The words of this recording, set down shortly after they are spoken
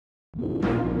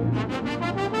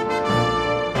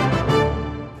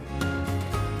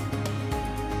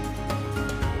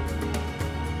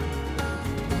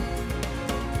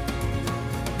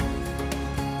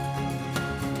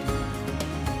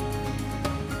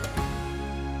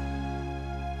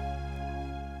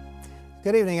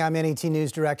Good evening, I'm NET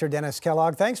News Director Dennis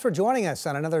Kellogg. Thanks for joining us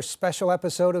on another special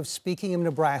episode of Speaking of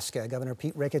Nebraska. Governor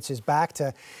Pete Ricketts is back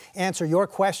to answer your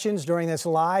questions during this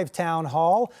live town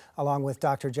hall, along with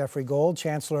Dr. Jeffrey Gold,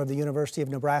 Chancellor of the University of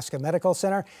Nebraska Medical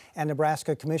Center, and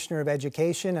Nebraska Commissioner of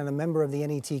Education, and a member of the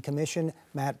NET Commission,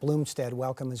 Matt Blomstedt.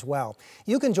 Welcome as well.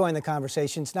 You can join the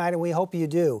conversation tonight, and we hope you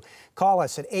do. Call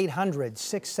us at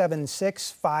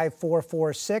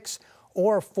 800-676-5446.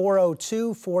 or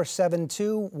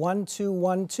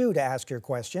 402-472-1212 to ask your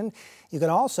question. You can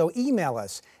also email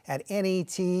us at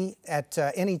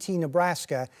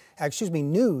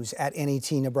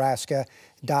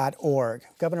news@netnebraska.org.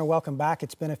 Governor, welcome back.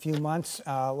 It's been a few months.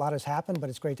 A lot has happened, but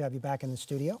it's great to have you back in the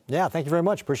studio. Yeah, thank you very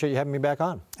much. Appreciate you having me back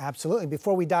on. Absolutely.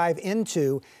 Before we dive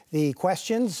into the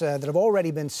questions that have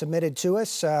already been submitted to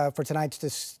us for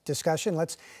tonight's discussion,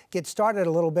 let's get started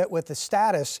a little bit with the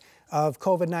status of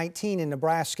COVID-19 in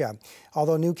Nebraska.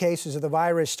 Although new cases of the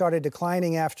virus started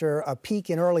declining after a peak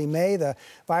in early May, the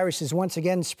virus is once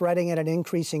again spreading at an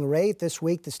increasing rate. This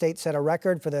week, the state set a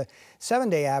record for the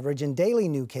 7-day average in daily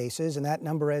new cases, and that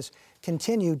number has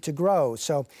continued to grow.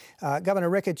 So, Governor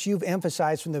Ricketts, you've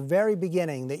emphasized from the very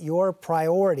beginning that your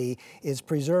priority is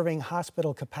preserving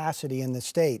hospital capacity in the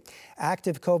state.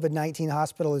 Active COVID-19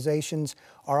 hospitalizations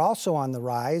are also on the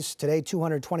rise. Today,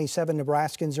 227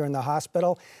 Nebraskans are in the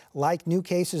hospital. Like new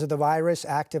cases of the virus,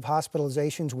 active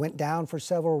hospitalizations went down for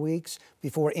several weeks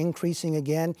before increasing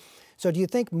again. So do you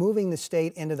think moving the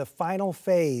state into the final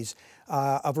phase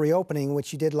of reopening,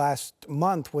 which you did last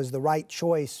month, was the right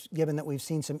choice, given that we've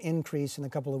seen some increase in a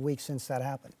couple of weeks since that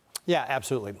happened? Yeah,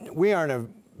 absolutely. We are in a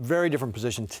very different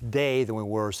position today than we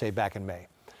were, say, back in May,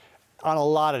 on a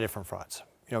lot of different fronts.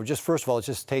 You know, just first of all, let's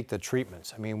just take the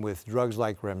treatments. I mean, with drugs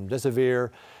like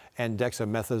remdesivir and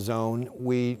dexamethasone,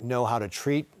 we know how to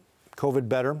treat COVID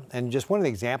better. And just one of the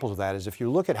examples of that is if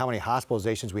you look at how many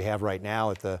hospitalizations we have right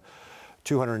now at the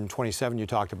 227 you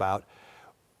talked about,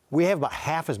 we have about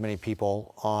half as many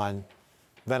people on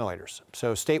ventilators.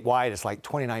 So statewide, it's like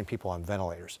 29 people on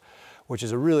ventilators, which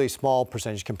is a really small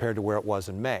percentage compared to where it was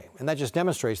in May. And that just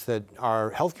demonstrates that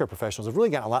our healthcare professionals have really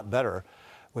gotten a lot better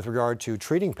with regard to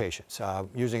treating patients,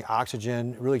 using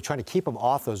oxygen, really trying to keep them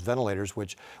off those ventilators,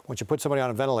 which once you put somebody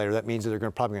on a ventilator, that means that they're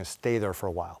probably going to stay there for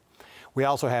a while. We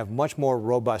also have much more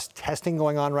robust testing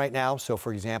going on right now. So,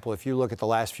 for example, if you look at the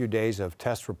last few days of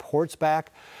test reports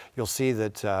back, you'll see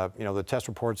that you know, the test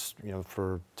reports, you know,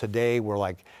 for today were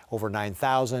like over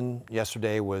 9,000.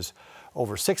 Yesterday was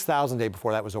over 6,000. The day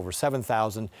before that was over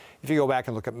 7,000. If you go back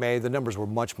and look at May, the numbers were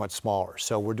much, much smaller.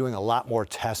 So we're doing a lot more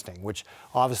testing, which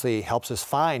obviously helps us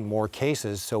find more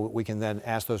cases so we can then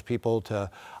ask those people to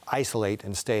isolate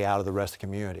and stay out of the rest of the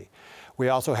community. We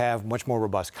also have much more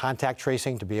robust contact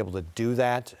tracing to be able to do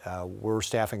that. We're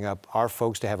staffing up our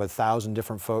folks to have 1,000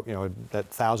 different folks. You know, that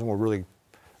 1,000, we're really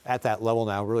at that level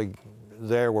now, really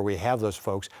there where we have those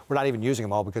folks. We're not even using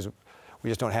them all because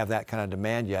we just don't have that kind of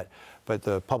demand yet. But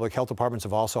the public health departments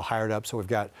have also hired up, so we've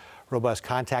got robust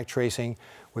contact tracing.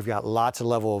 We've got lots of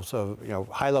levels of, you know,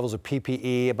 high levels of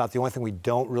PPE. About the only thing we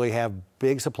don't really have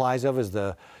big supplies of is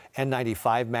the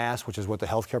N95 mask, which is what the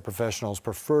healthcare professionals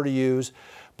prefer to use.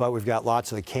 But we've got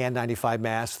lots of the KN95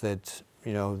 masks that,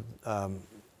 you know,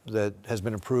 that has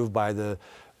been approved by the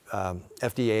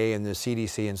FDA and the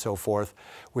CDC and so forth.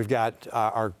 We've got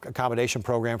our accommodation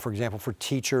program, for example, for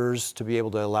teachers to be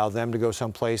able to allow them to go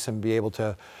someplace and be able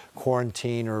to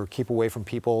quarantine or keep away from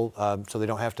people so they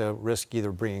don't have to risk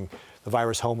either bringing the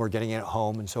virus home or getting it at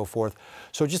home and so forth.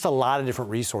 So just a lot of different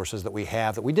resources that we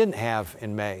have that we didn't have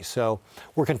in May. So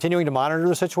we're continuing to monitor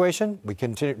the situation. We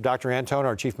continue, Dr. Antone,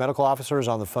 our chief medical officer, is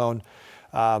on the phone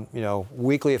you know,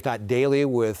 weekly, if not daily,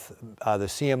 with the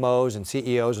CMOs and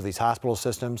CEOs of these hospital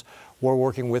systems. We're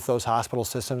working with those hospital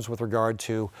systems with regard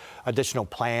to additional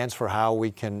plans for how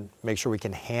we can make sure we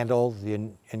can handle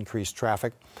the increased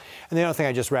traffic. And the other thing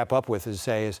I just wrap up with is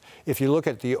if you look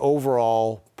at the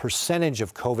overall percentage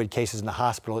of COVID cases in the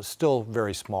hospital, it's still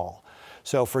very small.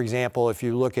 So, for example, if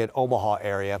you look at Omaha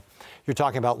area, you're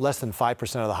talking about less than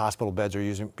 5% of the hospital beds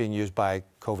are being used by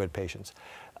COVID patients.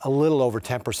 A little over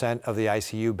 10% of the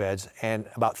ICU beds, and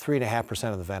about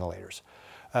 3.5% of the ventilators.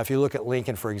 If you look at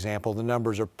Lincoln, for example, the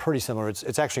numbers are pretty similar.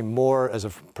 It's actually more as a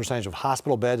percentage of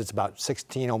hospital beds. It's about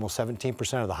 16, almost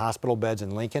 17% of the hospital beds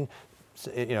in Lincoln.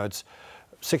 You know, it's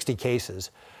 60 cases.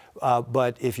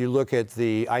 But if you look at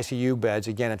the ICU beds,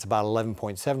 again, it's about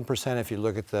 11.7%. If you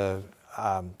look at the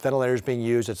ventilators being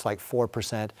used, it's like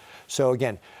 4%. So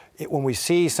again, when we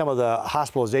see some of the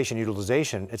hospitalization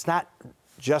utilization, it's not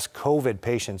just COVID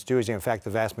patients doing it. In fact,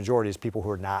 the vast majority is people who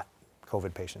are not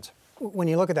COVID patients. When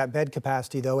you look at that bed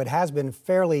capacity, though, it has been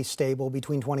fairly stable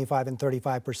between 25 and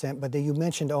 35%. But you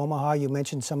mentioned Omaha, you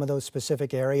mentioned some of those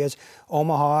specific areas.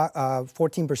 Omaha,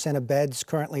 14% of beds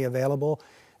currently available.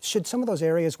 Should some of those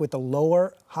areas with the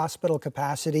lower hospital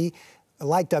capacity,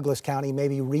 like Douglas County,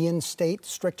 maybe reinstate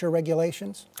stricter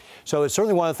regulations? So it's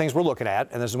certainly one of the things we're looking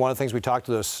at, and this is one of the things we talk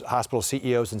to those hospital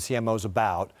CEOs and CMOs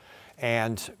about.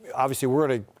 And obviously, we're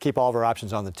going to keep all of our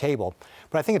options on the table.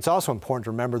 But I think it's also important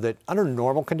to remember that under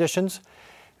normal conditions,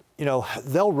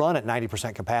 they'll run at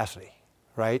 90% capacity,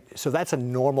 right? So that's a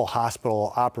normal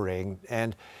hospital operating.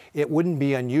 And it wouldn't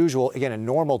be unusual, again, in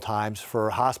normal times for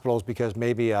hospitals, because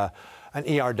maybe an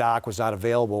ER doc was not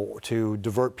available, to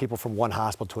divert people from one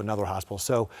hospital to another hospital.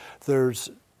 So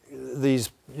there's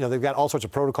these, they've got all sorts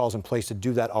of protocols in place to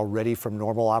do that already from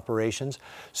normal operations.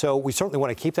 So we certainly want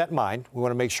to keep that in mind. We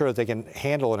want to make sure that they can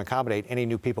handle and accommodate any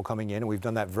new people coming in. And we've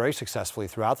done that very successfully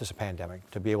throughout this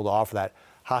pandemic, to be able to offer that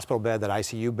hospital bed, that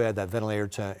ICU bed, that ventilator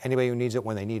to anybody who needs it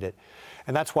when they need it.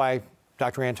 And that's why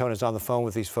Dr. Antone is on the phone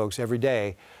with these folks every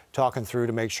day, talking through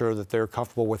to make sure that they're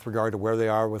comfortable with regard to where they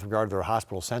are with regard to their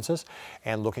hospital census,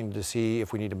 and looking to see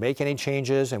if we need to make any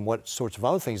changes and what sorts of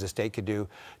other things the state could do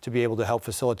to be able to help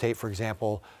facilitate, for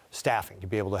example, staffing, to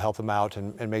be able to help them out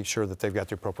and make sure that they've got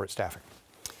the appropriate staffing.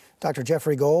 Dr.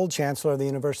 Jeffrey Gold, Chancellor of the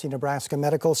University of Nebraska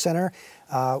Medical Center,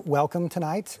 welcome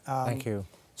tonight. Thank you.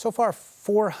 So far,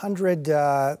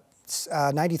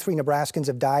 493 Nebraskans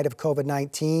have died of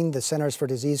COVID-19. The Centers for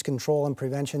Disease Control and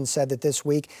Prevention said that this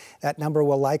week that number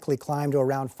will likely climb to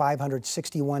around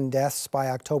 561 deaths by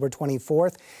October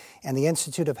 24th. And the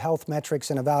Institute of Health Metrics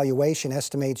and Evaluation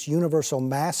estimates universal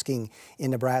masking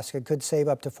in Nebraska could save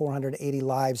up to 480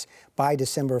 lives by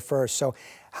December 1st. So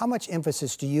how much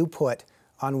emphasis do you put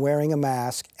on wearing a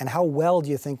mask, and how well do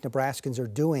you think Nebraskans are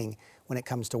doing when it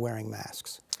comes to wearing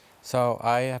masks? So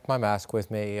I have my mask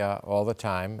with me all the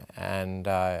time, and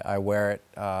I wear it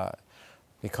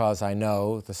because I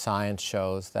know the science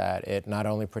shows that it not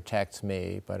only protects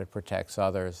me, but it protects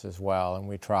others as well, and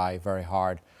we try very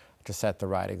hard to set the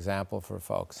right example for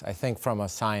folks. I think from a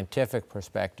scientific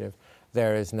perspective,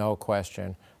 there is no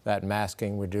question that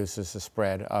masking reduces the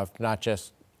spread of not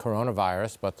just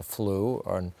coronavirus, but the flu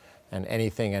and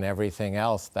anything and everything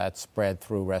else that's spread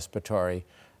through respiratory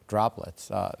droplets.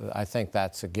 I think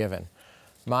that's a given.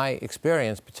 My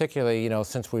experience, particularly,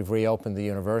 since we've reopened the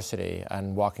university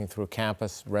and walking through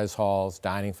campus, res halls,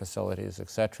 dining facilities,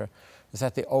 etc., is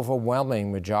that the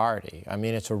overwhelming majority, I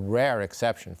mean, it's a rare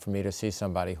exception for me to see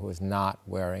somebody who is not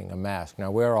wearing a mask.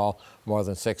 Now, we're all more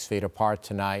than 6 feet apart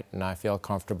tonight, and I feel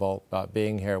comfortable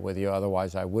being here with you.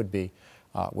 Otherwise, I would be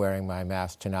wearing my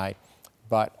mask tonight.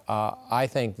 But I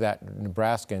think that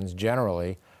Nebraskans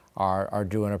generally are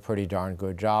doing a pretty darn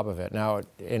good job of it. Now,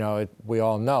 we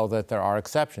all know that there are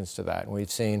exceptions to that. And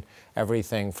we've seen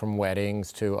everything from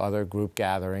weddings to other group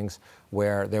gatherings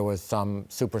where there was some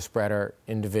super spreader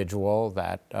individual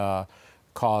that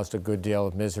caused a good deal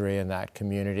of misery in that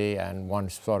community, and one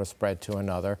sort of spread to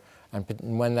another. And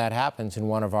when that happens in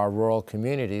one of our rural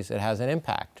communities, it has an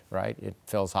impact, right? It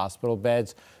fills hospital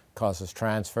beds, causes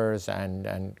transfers,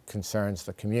 and concerns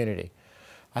the community.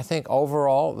 I think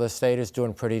overall, the state is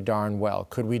doing pretty darn well.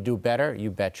 Could we do better?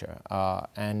 You betcha.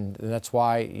 And that's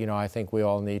why, I think we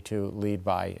all need to lead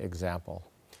by example.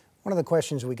 One of the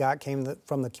questions we got came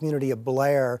from the community of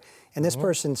Blair, and this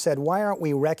person said, why aren't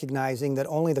we recognizing that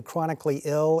only the chronically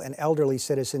ill and elderly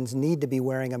citizens need to be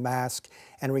wearing a mask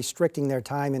and restricting their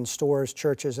time in stores,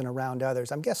 churches, and around others?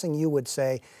 I'm guessing you would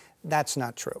say that's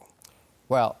not true.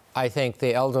 Well, I think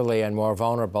the elderly and more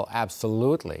vulnerable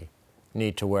absolutely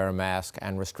need to wear a mask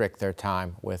and restrict their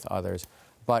time with others.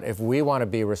 But if we want to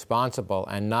be responsible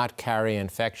and not carry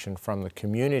infection from the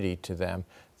community to them,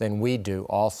 then we do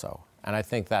also. And I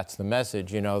think that's the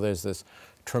message. There's this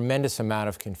tremendous amount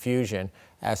of confusion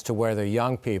as to whether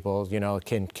young people,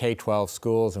 in K-12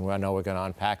 schools, and I know we're going to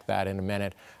unpack that in a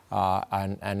minute,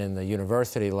 and in the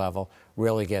university level,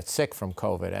 really get sick from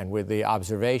COVID. And with the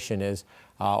observation is,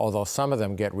 although some of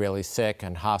them get really sick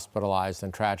and hospitalized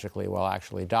and tragically will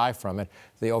actually die from it,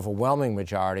 the overwhelming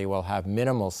majority will have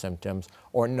minimal symptoms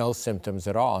or no symptoms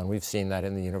at all. And we've seen that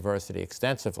in the university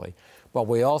extensively. But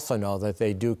we also know that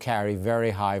they do carry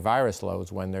very high virus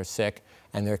loads when they're sick,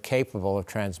 and they're capable of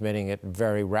transmitting it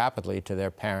very rapidly to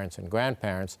their parents and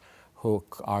grandparents, who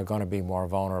are going to be more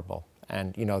vulnerable.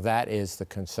 And, that is the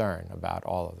concern about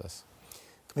all of this.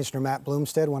 Commissioner Matt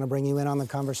Blomstedt, want to bring you in on the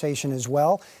conversation as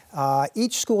well.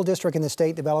 Each school district in the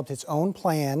state developed its own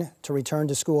plan to return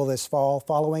to school this fall,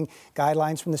 following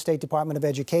guidelines from the State Department of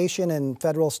Education and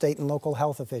federal, state, and local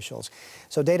health officials.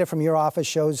 So data from your office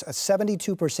shows a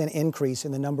 72% increase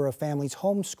in the number of families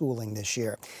homeschooling this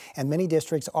year. And many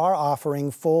districts are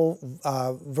offering full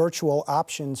virtual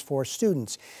options for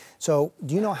students. So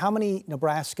do you know how many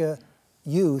Nebraska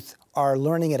youth are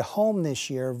learning at home this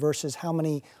year versus how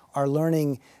many are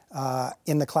learning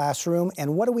in the classroom?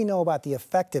 And what do we know about the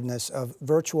effectiveness of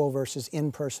virtual versus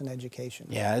in-person education?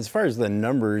 Yeah, as far as the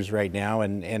numbers right now,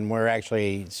 and we're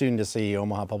actually soon to see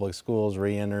Omaha Public Schools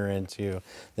re-enter into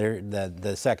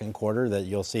the second quarter, that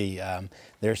you'll see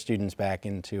their students back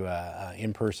into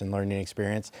in-person learning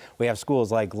experience. We have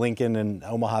schools like Lincoln and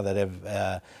Omaha that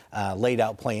have laid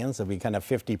out plans that be kind of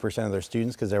 50% of their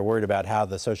students, because they're worried about how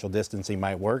the social distancing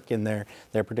might work in their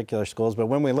particular schools. But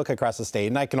when we look across the state,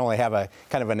 and I can only have a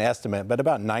kind of an estimate, but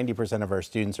about 90% of our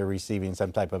students are receiving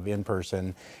some type of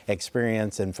in-person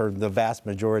experience. And for the vast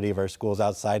majority of our schools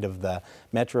outside of the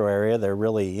metro area, they're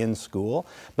really in school.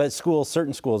 But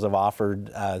certain schools have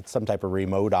offered some type of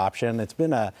remote option. It's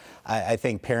been I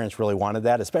think parents really wanted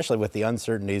that, especially with the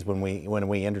uncertainties when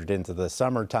we entered into the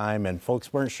summertime and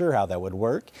folks weren't sure how that would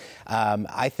work.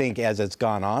 I think as it's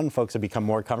gone on, folks have become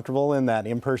more comfortable in that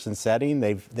in-person setting.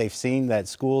 They've seen that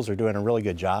schools are doing a really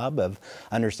good job of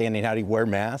understanding how to wear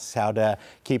masks, how to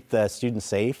keep the students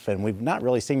safe, and we've not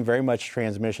really seen very much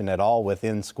transmission at all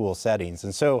within school settings.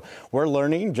 And so we're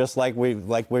learning, just like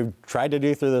we've tried to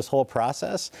do through this whole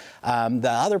process.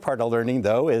 The other part of learning,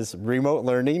 though, is remote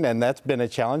learning, and that's been a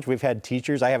challenge. We've had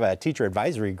teachers. I have a teacher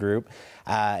advisory group,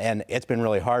 and it's been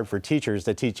really hard for teachers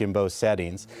to teach in both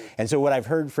settings. And so what I've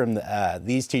heard from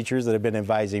these teachers that have been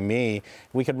advising me,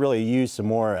 we could really use some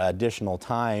more additional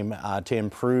time to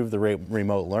improve the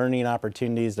remote learning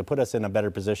opportunities, to put us in a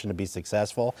better position to be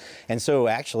successful. And so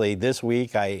actually this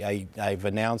week I've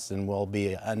announced, and will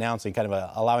be announcing, kind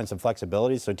of allowing some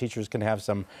flexibility so teachers can have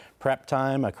some prep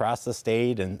time across the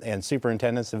state, and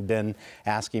superintendents have been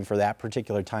asking for that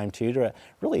particular time too, to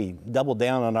really double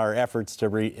down on our efforts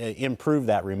to improve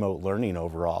that remote learning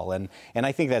overall. And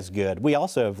I think that's good. We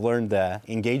also have learned that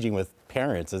engaging with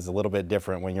parents is a little bit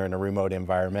different when you're in a remote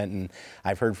environment, and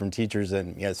I've heard from teachers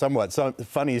and somewhat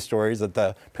funny stories that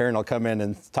the parent will come in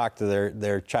and talk to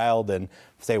their child and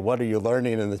say, "What are you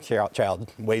learning?" and the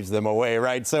child waves them away,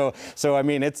 right? So I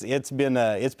mean, it's been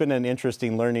an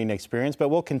interesting learning experience, but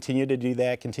we'll continue to do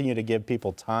that, continue to give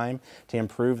people time to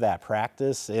improve that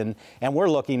practice, and we're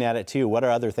looking at it too. What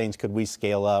are other things could we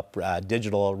scale up,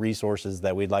 digital resources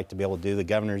that we'd like to be able to do? The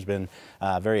governor's been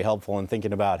very helpful in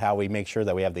thinking about how we make sure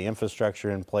that we have the infrastructure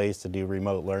in place to do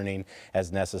remote learning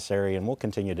as necessary, and we'll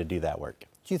continue to do that work.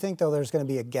 Do you think, though, there's going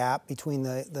to be a gap between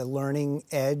the learning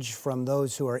edge from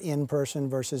those who are in person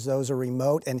versus those who are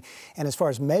remote? And as far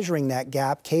as measuring that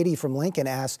gap, Katie from Lincoln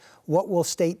asks, what will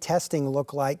state testing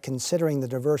look like considering the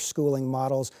diverse schooling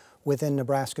models within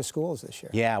Nebraska schools this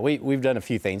year? Yeah, we've done a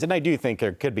few things, and I do think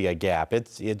there could be a gap.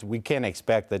 We can't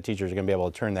expect that teachers are going to be able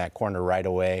to turn that corner right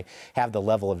away, have the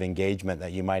level of engagement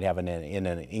that you might have in an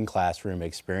in-classroom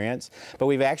experience. But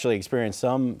we've actually experienced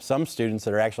some students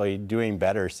that are actually doing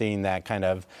better, seeing that kind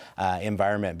of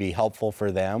environment be helpful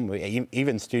for them.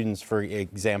 Even students, for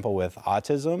example, with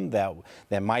autism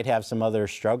that might have some other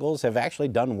struggles have actually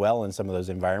done well in some of those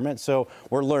environments. So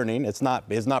we're learning. It's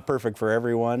not perfect for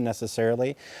everyone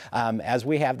necessarily. As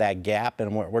we have that gap,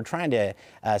 and we're trying to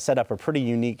set up a pretty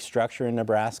unique structure in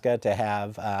Nebraska to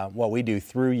have what we do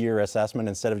through-year assessment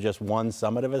instead of just one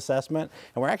summative assessment.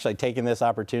 And we're actually taking this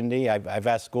opportunity. I've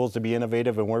asked schools to be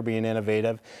innovative, and we're being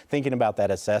innovative, thinking about that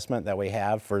assessment that we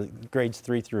have for grades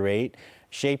 3 through 8.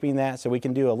 Shaping that so we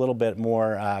can do a little bit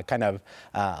more kind of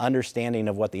understanding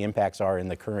of what the impacts are in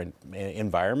the current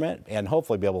environment, and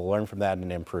hopefully be able to learn from that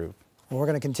and improve. Well, we're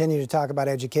going to continue to talk about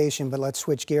education, but let's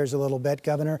switch gears a little bit,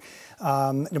 Governor.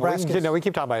 Nebraska. No, we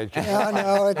keep talking about education. No,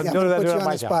 I'm going to put you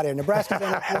on the spot here. Nebraska's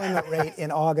unemployment rate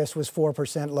in August was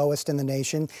 4%, lowest in the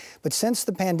nation. But since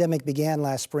the pandemic began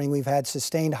last spring, we've had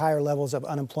sustained higher levels of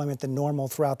unemployment than normal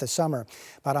throughout the summer.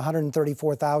 About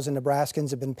 134,000 Nebraskans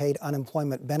have been paid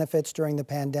unemployment benefits during the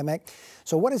pandemic.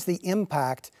 So what is the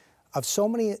impact of so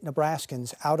many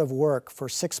Nebraskans out of work for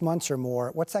 6 months or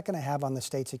more? What's that going to have on the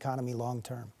state's economy long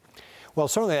term? Well,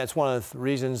 certainly that's one of the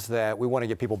reasons that we want to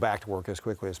get people back to work as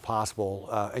quickly as possible.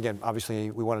 Again,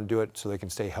 obviously, we want to do it so they can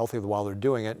stay healthy while they're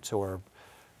doing it. So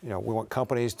we want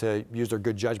companies to use their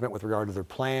good judgment with regard to their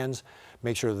plans,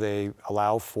 make sure they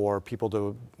allow for people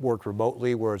to work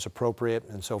remotely where it's appropriate,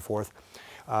 and so forth.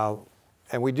 And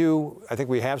I think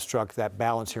we have struck that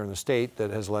balance here in the state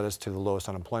that has led us to the lowest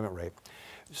unemployment rate.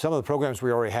 Some of the programs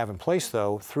we already have in place,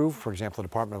 though, through, for example, the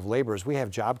Department of Labor, is we have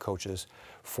job coaches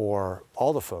for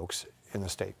all the folks in the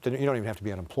state. You don't even have to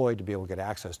be unemployed to be able to get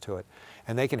access to it.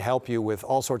 And they can help you with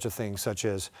all sorts of things, such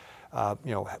as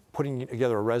putting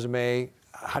together a resume.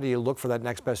 How do you look for that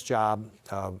next best job?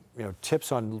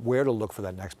 Tips on where to look for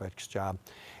that next best job.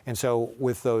 And so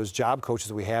with those job coaches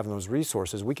that we have and those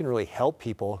resources, we can really help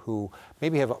people who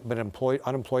maybe have been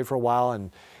unemployed for a while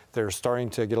and they're starting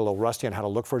to get a little rusty on how to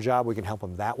look for a job. We can help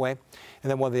them that way.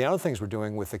 And then one of the other things we're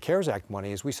doing with the CARES Act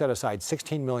money is we set aside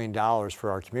 $16 million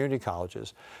for our community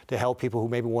colleges to help people who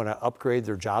maybe want to upgrade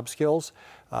their job skills,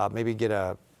 maybe get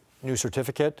a new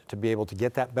certificate to be able to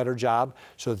get that better job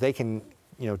so that they can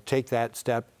take that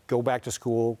step, go back to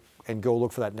school, and go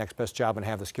look for that next best job and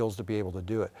have the skills to be able to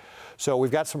do it. So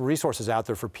we've got some resources out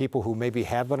there for people who maybe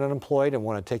have been unemployed and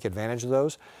want to take advantage of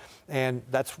those. And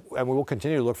we will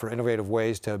continue to look for innovative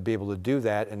ways to be able to do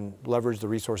that and leverage the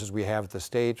resources we have at the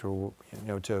state, or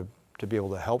to be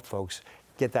able to help folks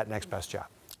get that next best job.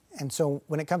 And so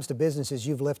when it comes to businesses,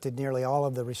 you've lifted nearly all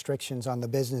of the restrictions on the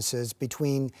businesses.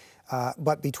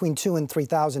 But between 2,000 and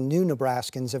 3,000 new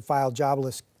Nebraskans have filed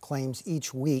jobless claims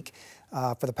each week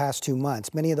for the past 2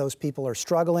 months. Many of those people are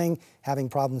struggling, having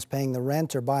problems paying the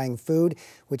rent or buying food,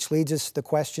 which leads us to the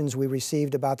questions we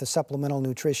received about the Supplemental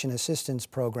Nutrition Assistance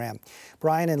Program.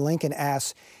 Brian in Lincoln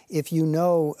asks, if you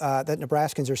know that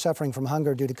Nebraskans are suffering from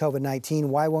hunger due to COVID-19,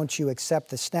 why won't you accept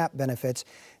the SNAP benefits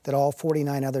that all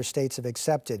 49 other states have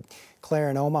accepted?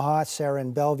 Claire in Omaha, Sarah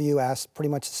in Bellevue asked pretty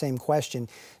much the same question.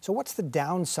 So what's the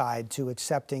downside to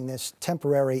accepting this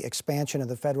temporary expansion of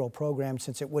the federal program,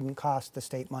 since it wouldn't cost the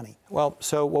state money? Well,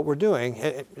 so what we're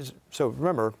doing, so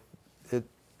remember,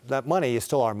 that money is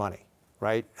still our money,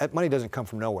 right? That money doesn't come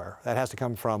from nowhere. That has to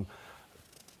come from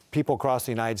people across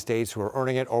the United States who are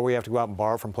earning it, or we have to go out and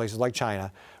borrow from places like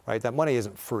China, right? That money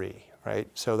isn't free, right?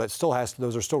 So that still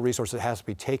those are still resources that has to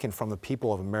be taken from the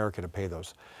people of America to pay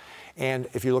those. And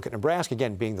if you look at Nebraska,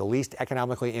 again, being the least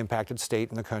economically impacted state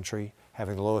in the country,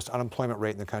 having the lowest unemployment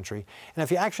rate in the country, and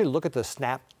if you actually look at the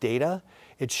SNAP data,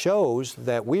 it shows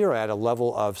that we are at a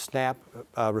level of SNAP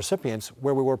recipients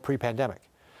where we were pre-pandemic.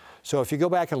 So if you go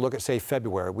back and look at, say,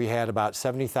 February, we had about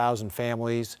 70,000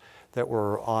 families that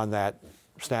were on that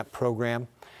SNAP program,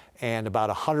 and about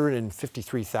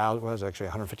 153,000, well, it was actually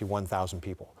 151,000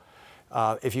 people.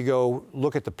 If you go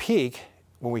look at the peak,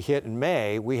 when we hit in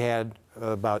May, we had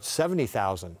about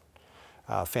 70,000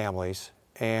 families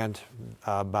and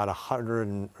about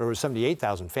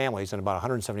 78,000 families and about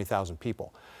 170,000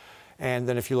 people. And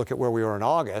then if you look at where we were in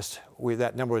August,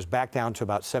 that number was back down to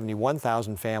about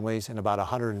 71,000 families and about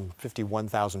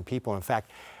 151,000 people. In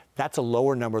fact, that's a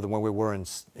lower number than where we were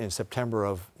in September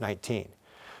of 19.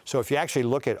 So if you actually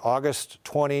look at August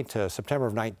 20 to September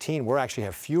of 19, we actually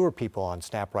have fewer people on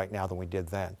SNAP right now than we did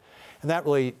then. And that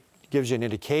really gives you an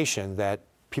indication that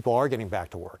people are getting back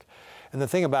to work. And the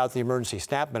thing about the emergency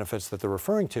SNAP benefits that they're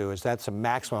referring to is that's a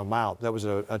maximum amount. That was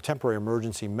a temporary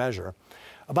emergency measure.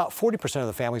 About 40% of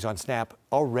the families on SNAP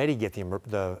already get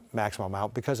the maximum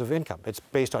amount because of income. It's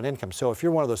based on income. So if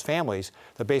you're one of those families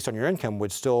that based on your income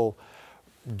would still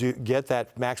get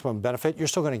that maximum benefit, you're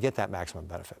still going to get that maximum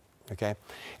benefit. Okay?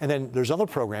 And then there's other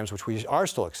programs which we are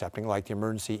still accepting, like the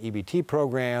emergency EBT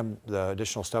program, the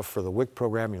additional stuff for the WIC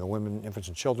program, women, infants,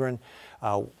 and children.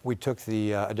 We took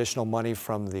the additional money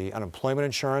from the unemployment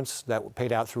insurance that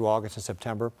paid out through August and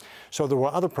September. So there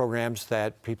were other programs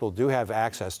that people do have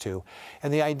access to.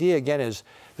 And the idea, again, is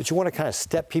that you want to kind of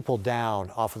step people down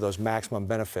off of those maximum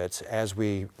benefits as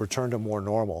we return to more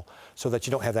normal so that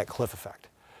you don't have that cliff effect.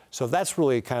 So that's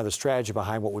really kind of the strategy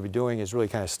behind what we'll be doing, is really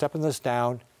kind of stepping this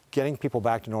down, getting people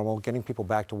back to normal, getting people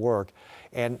back to work.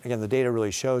 And again, the data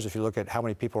really shows, if you look at how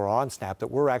many people are on SNAP, that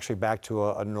we're actually back to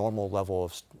a normal level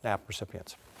of SNAP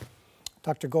recipients.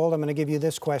 Dr. Gold, I'm going to give you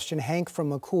this question. Hank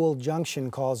from McCool Junction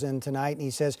calls in tonight, and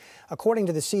he says, according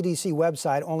to the CDC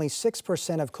website, only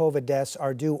 6% of COVID deaths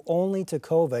are due only to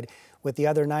COVID, with the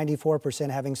other 94%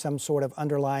 having some sort of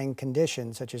underlying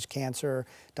condition, such as cancer,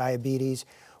 diabetes.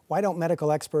 Why don't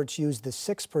medical experts use the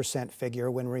 6%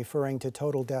 figure when referring to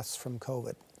total deaths from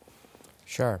COVID?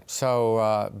 Sure.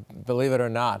 So believe it or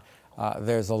not,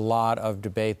 there's a lot of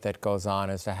debate that goes on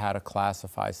as to how to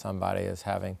classify somebody as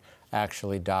having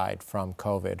actually died from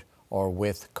COVID or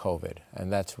with COVID,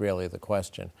 and that's really the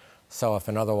question. So if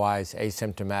an otherwise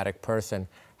asymptomatic person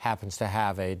happens to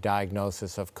have a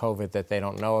diagnosis of COVID that they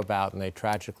don't know about, and they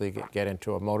tragically get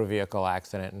into a motor vehicle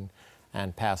accident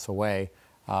and pass away,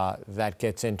 that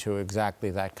gets into exactly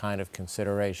that kind of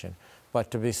consideration.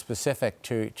 But to be specific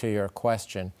to your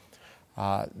question,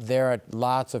 There are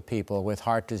lots of people with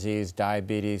heart disease,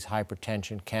 diabetes,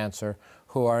 hypertension, cancer,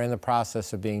 who are in the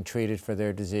process of being treated for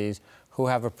their disease, who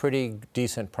have a pretty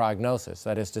decent prognosis.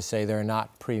 That is to say, they're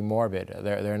not pre-morbid,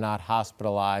 they're not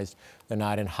hospitalized, they're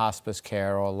not in hospice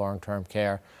care or long-term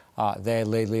care. They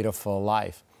lead a full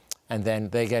life. And then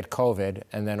they get COVID,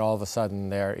 and then all of a sudden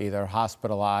they're either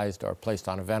hospitalized or placed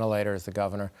on a ventilator, as the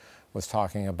governor was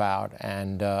talking about,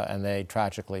 and they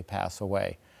tragically pass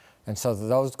away. And so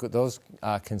those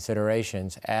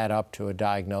considerations add up to a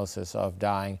diagnosis of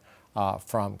dying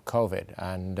from COVID,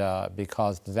 and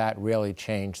because that really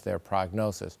changed their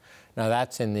prognosis. Now,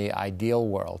 that's in the ideal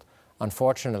world.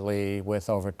 Unfortunately, with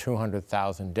over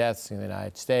 200,000 deaths in the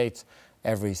United States,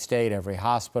 every state, every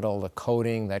hospital, the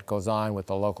coding that goes on with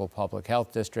the local public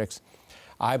health districts,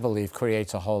 I believe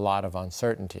creates a whole lot of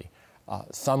uncertainty.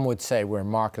 Some would say we're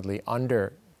markedly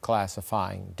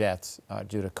underclassifying deaths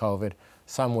due to COVID.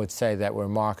 Some would say that we're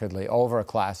markedly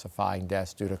overclassifying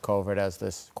deaths due to COVID, as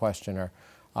this questioner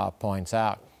points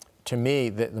out. To me,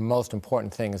 the most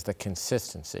important thing is the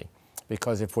consistency,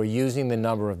 because if we're using the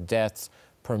number of deaths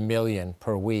per million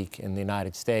per week in the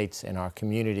United States, in our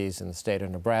communities in the state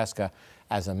of Nebraska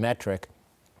as a metric,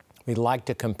 we'd like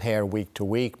to compare week to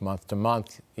week, month to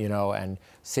month, and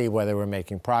see whether we're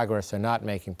making progress or not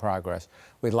making progress.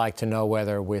 We'd like to know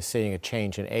whether we're seeing a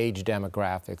change in age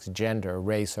demographics, gender,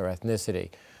 race, or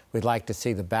ethnicity. We'd like to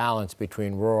see the balance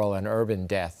between rural and urban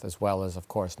death, as well as, of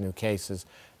course, new cases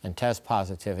and test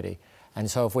positivity. And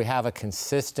so if we have a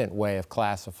consistent way of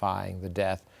classifying the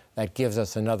death, that gives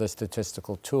us another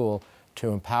statistical tool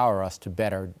to empower us to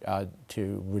better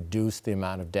to reduce the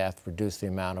amount of death, reduce the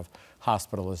amount of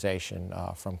hospitalization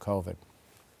from COVID.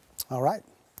 All right.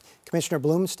 Commissioner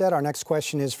Blomstedt, our next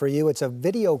question is for you. It's a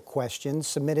video question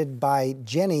submitted by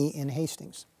Jenny in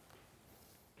Hastings.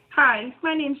 Hi,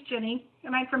 my name's Jenny,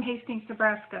 and I'm from Hastings,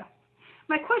 Nebraska.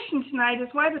 My question tonight is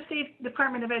why the State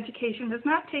Department of Education has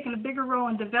not taken a bigger role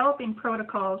in developing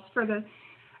protocols for the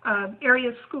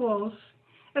area schools,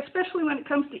 especially when it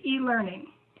comes to e-learning.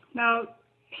 Now,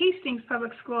 Hastings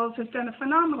Public Schools has done a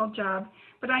phenomenal job,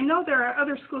 but I know there are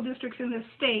other school districts in this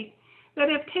state that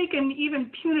have taken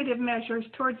even punitive measures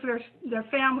towards their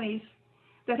families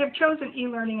that have chosen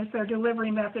e-learning as their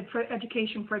delivery method for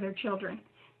education for their children.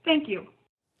 Thank you.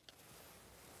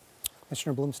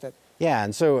 Commissioner Blomstedt. Yeah,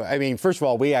 and so, I mean, first of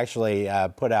all, we actually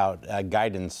put out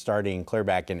guidance starting clear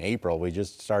back in April. We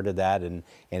just started that, and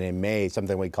in May,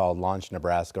 something we called Launch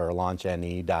Nebraska or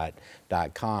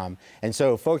launchne.com. And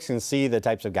so folks can see the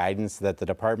types of guidance that the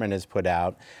department has put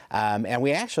out. And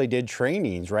we actually did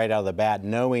trainings right out of the bat,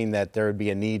 knowing that there would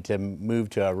be a need to move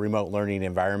to remote learning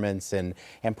environments and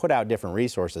put out different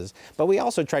resources. But we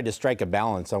also tried to strike a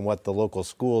balance on what the local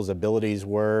schools' abilities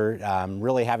were,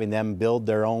 really having them build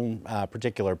their own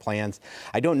particular plans.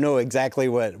 I don't know exactly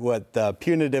what the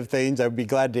punitive things. I'd be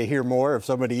glad to hear more if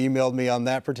somebody emailed me on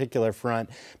that particular front.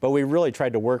 But we really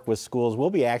tried to work with schools. We'll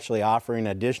be actually offering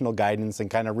additional guidance and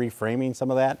kind of reframing some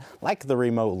of that, like the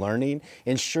remote learning,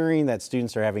 ensuring that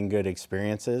students are having good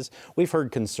experiences. We've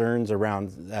heard concerns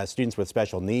around students with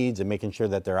special needs and making sure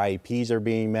that their IEPs are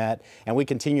being met. And we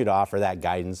continue to offer that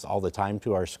guidance all the time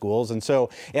to our schools. And so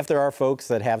if there are folks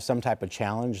that have some type of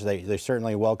challenge, they're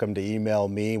certainly welcome to email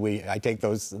me. I take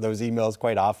those emails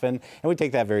quite often, and we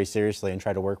take that very seriously and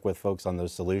try to work with folks on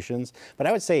those solutions. But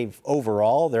I would say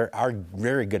overall, there are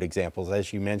very good examples.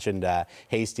 As you mentioned,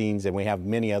 Hastings, and we have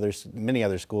many other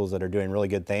schools that are doing really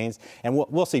good things, and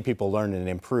we'll see people learn and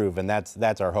improve, and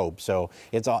that's our hope. So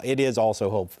it is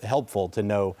also helpful to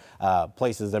know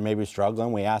places that may be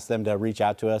struggling. We ask them to reach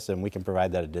out to us, and we can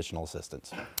provide that additional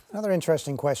assistance. Another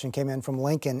interesting question came in from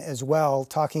Lincoln as well,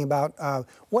 talking about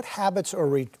what habits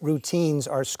or routines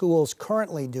are schools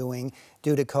currently doing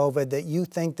due to COVID that you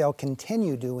think they'll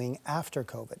continue doing after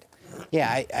COVID?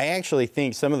 Yeah, I actually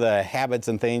think some of the habits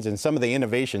and things and some of the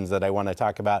innovations that I want to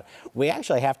talk about, we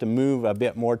actually have to move a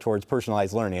bit more towards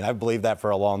personalized learning. I've believed that for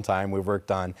a long time. We've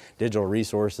worked on digital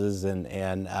resources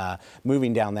and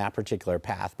moving down that particular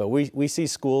path. But we see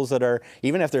schools that are,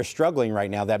 even if they're struggling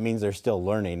right now, that means they're still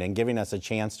learning and giving us a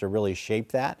chance to really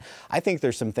shape that. I think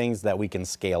there's some things that we can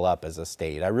scale up as a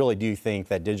state. I really do think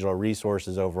that digital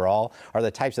resources overall are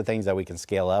the types of things that we can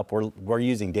scale up. We're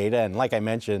using data, and like I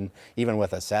mentioned, even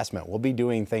with assessment, we'll be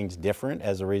doing things different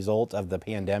as a result of the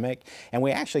pandemic, and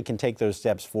we actually can take those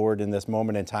steps forward in this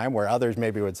moment in time where others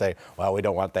maybe would say, well, we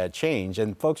don't want that change,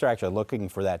 and folks are actually looking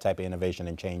for that type of innovation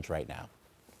and change right now.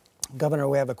 Governor,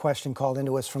 we have a question called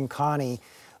into us from Connie.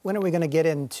 When are we going to get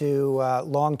into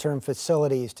long-term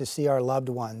facilities to see our loved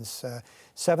ones?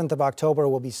 7th of October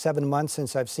will be 7 months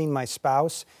since I've seen my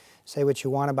spouse. Say what you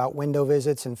want about window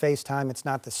visits and FaceTime, it's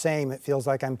not the same. It feels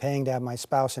like I'm paying to have my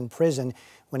spouse in prison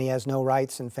when he has no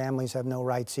rights and families have no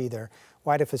rights either.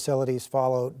 Why do facilities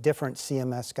follow different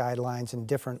CMS guidelines and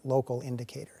different local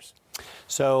indicators?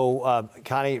 So,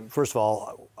 Connie, first of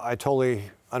all, I totally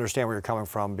understand where you're coming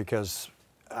from, because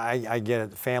I get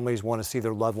it. Families want to see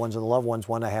their loved ones, and the loved ones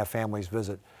want to have families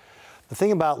visit. The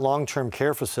thing about long-term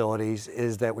care facilities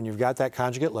is that when you've got that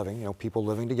conjugate living, you know, people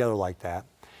living together like that,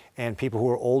 and people who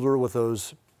are older with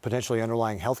those potentially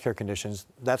underlying healthcare conditions,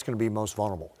 that's going to be most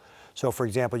vulnerable. So, for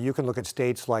example, you can look at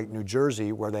states like New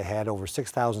Jersey, where they had over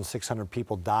 6,600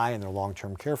 people die in their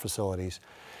long-term care facilities.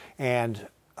 And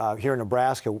here in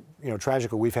Nebraska, you know,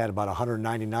 tragically, we've had about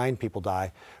 199 people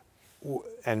die.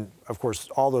 And of course,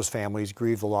 all those families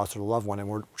grieve the loss of a loved one, and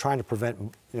we're trying to prevent,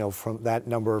 you know, from that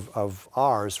number of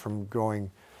ours from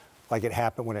going like it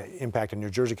happened when it impacted New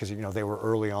Jersey, because, you know, they were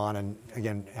early on and,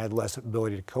 again, had less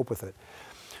ability to cope with it.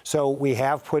 So we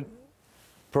have put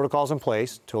protocols in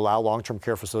place to allow long-term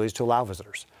care facilities to allow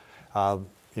visitors. You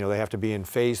know, they have to be in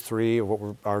phase 3 of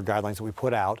what our guidelines that we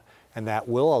put out, and that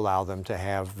will allow them to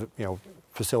have, you know,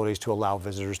 facilities to allow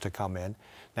visitors to come in.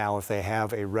 Now, if they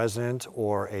have a resident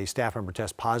or a staff member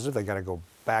test positive, they've got to go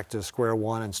back to square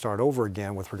one and start over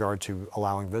again with regard to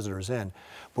allowing visitors in.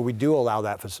 But we do allow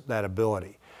that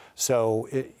ability. So,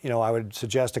 you know, I would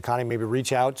suggest to Connie, maybe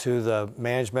reach out to the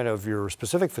management of your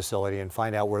specific facility and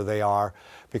find out where they are,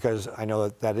 because I know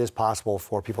that is possible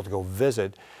for people to go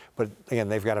visit. But again,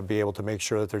 they've got to be able to make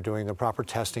sure that they're doing the proper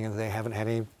testing and they haven't had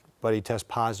anybody test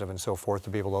positive and so forth to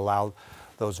be able to allow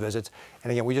those visits.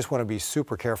 And again, we just want to be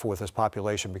super careful with this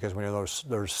population, because we know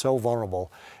they're so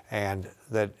vulnerable, and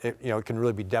that you know, it can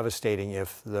really be devastating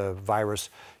if the virus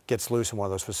gets loose in one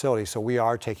of those facilities. So we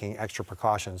are taking extra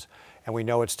precautions, and we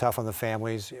know it's tough on the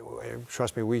families.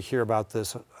 Trust me, we hear about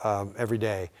this every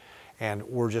day, and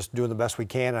we're just doing the best we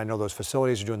can. I know those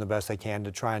facilities are doing the best they can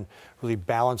to try and really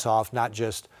balance off not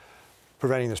just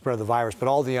preventing the spread of the virus, but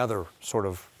all the other sort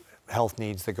of health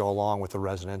needs that go along with the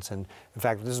residents. And in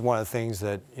fact, this is one of the things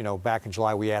that, you know, back in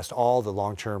July, we asked all the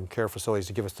long-term care facilities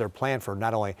to give us their plan for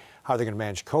not only how they're going to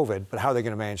manage COVID, but how they're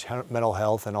going to manage mental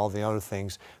health and all the other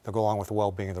things that go along with the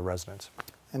well-being of the residents.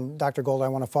 And Dr. Gold, I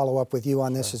want to follow up with you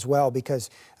on this as well, because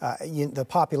the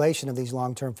population of these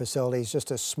long-term facilities is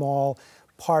just a small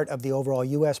part of the overall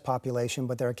U.S. population,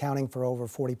 but they're accounting for over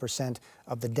 40%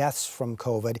 of the deaths from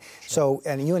COVID. Sure. So,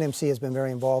 and UNMC has been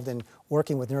very involved in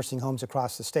working with nursing homes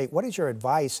across the state. What is your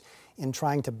advice in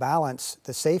trying to balance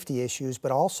the safety issues,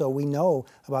 but also we know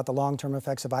about the long-term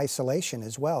effects of isolation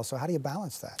as well. So how do you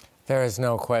balance that? There is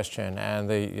no question, and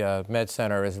the Med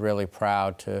Center is really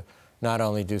proud to not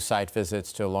only do site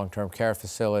visits to long-term care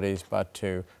facilities, but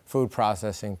to food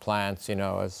processing plants. You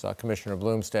know, as Commissioner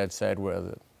Blomstedt said, where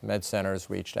the Med Center has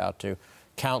reached out to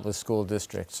countless school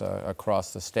districts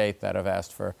across the state that have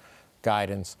asked for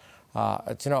guidance.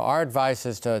 You know, our advice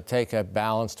is to take a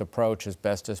balanced approach as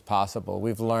best as possible.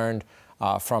 We've learned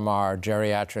from our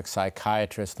geriatric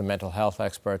psychiatrists, the mental health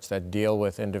experts that deal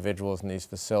with individuals in these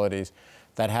facilities,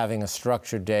 that having a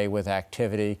structured day with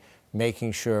activity,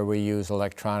 making sure we use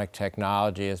electronic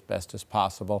technology as best as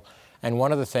possible. And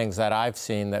one of the things that I've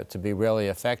seen that to be really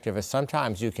effective is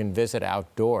sometimes you can visit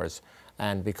outdoors.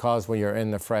 And because when you're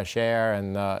in the fresh air,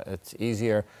 and it's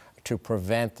easier to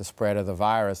prevent the spread of the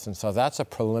virus. And so that's a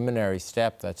preliminary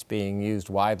step that's being used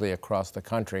widely across the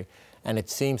country, and it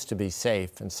seems to be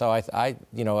safe. And so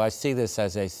I see this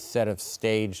as a set of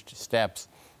staged steps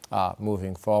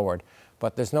moving forward.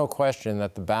 But there's no question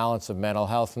that the balance of mental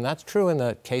health, and that's true in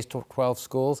the K-12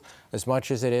 schools as much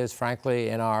as it is, frankly,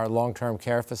 in our long-term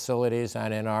care facilities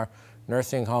and in our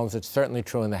nursing homes. It's certainly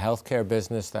true in the healthcare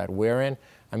business that we're in.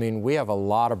 I mean, we have a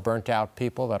lot of burnt-out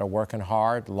people that are working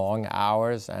hard, long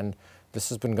hours, and this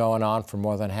has been going on for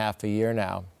more than half a year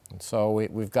now. And so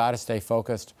we've got to stay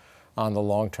focused on the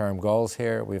long-term goals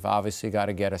here. We've obviously got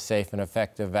to get a safe and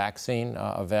effective vaccine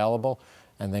available,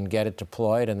 and then get it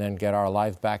deployed, and then get our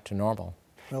lives back to normal.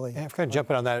 Really? Yeah, I've kind of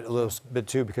jumping on that a little bit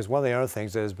too, because one of the other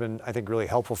things that has been, I think, really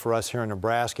helpful for us here in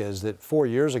Nebraska is that 4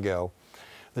 years ago,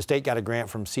 the state got a grant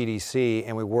from CDC,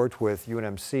 and we worked with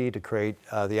UNMC to create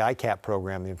the ICAP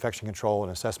program, the Infection Control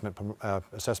and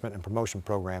Assessment and Promotion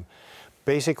Program.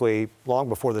 Basically, long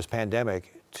before this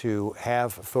pandemic, to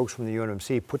have folks from the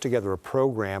UNMC put together a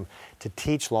program to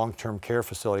teach long-term care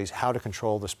facilities how to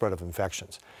control the spread of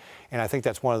infections. And I think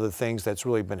that's one of the things that's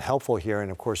really been helpful here.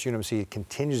 And of course, UNMC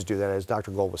continues to do that, as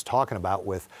Dr. Gold was talking about,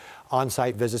 with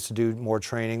on-site visits to do more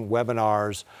training,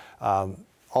 webinars,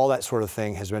 all that sort of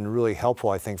thing has been really helpful,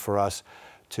 I think, for us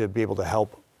to be able to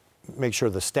help make sure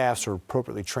the staffs are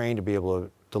appropriately trained to be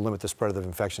able to to limit the spread of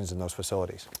infections in those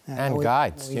facilities. And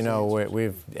guides. You know,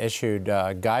 we've issued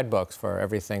guidebooks for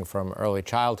everything from early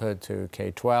childhood to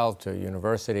K-12 to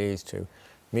universities to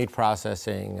meat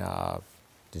processing,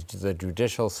 the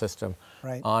judicial system,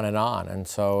 on and on. And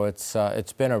so it's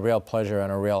been a real pleasure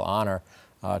and a real honor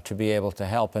to be able to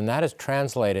help. And that has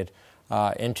translated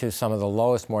into some of the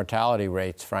lowest mortality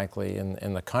rates, frankly,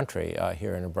 in the country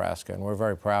here in Nebraska. And we're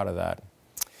very proud of that.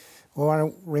 We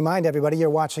want to remind everybody you're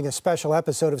watching a special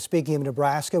episode of Speaking of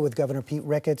Nebraska with Governor Pete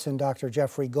Ricketts and Dr.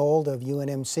 Jeffrey Gold of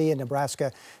UNMC and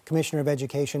Nebraska Commissioner of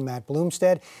Education Matt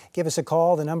Blomstedt. Give us a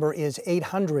call. The number is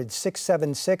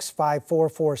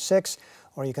 800-676-5446,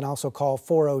 or you can also call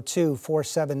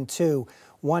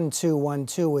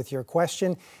 402-472-1212 with your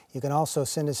question. You can also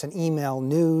send us an email,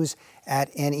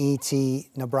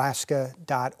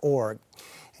 news@netnebraska.org.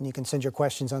 And you can send your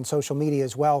questions on social media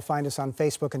as well. Find us on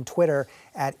Facebook and Twitter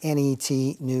at NET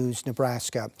News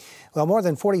Nebraska. Well, more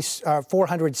than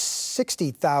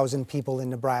 460,000 people in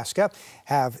Nebraska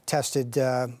have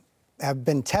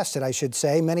been tested, I should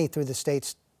say, many through the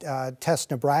state's Test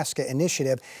Nebraska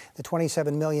initiative. The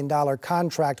 $27 million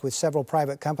contract with several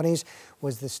private companies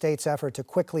was the state's effort to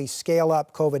quickly scale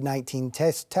up COVID-19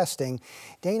 testing.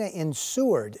 Dana in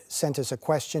Seward sent us a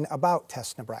question about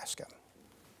Test Nebraska.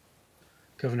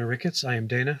 Governor Ricketts, I am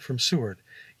Dana from Seward.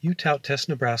 You tout Test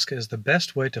Nebraska as the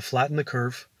best way to flatten the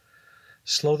curve,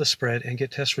 slow the spread, and get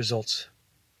test results.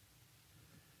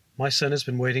 My son has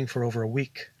been waiting for over a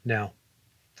week now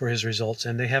for his results,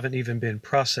 and they haven't even been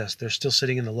processed. They're still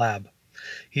sitting in the lab.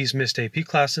 He's missed AP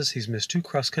classes, he's missed 2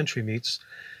 cross-country meets,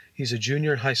 he's a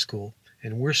junior in high school,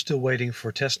 and we're still waiting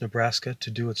for Test Nebraska to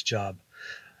do its job.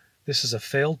 This is a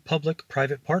failed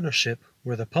public-private partnership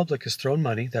where the public has thrown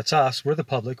money, that's us, we're the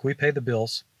public, we pay the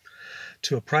bills,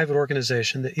 to a private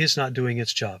organization that is not doing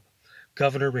its job.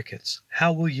 Governor Ricketts,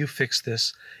 how will you fix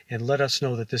this and let us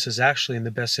know that this is actually in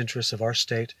the best interest of our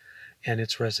state and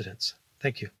its residents?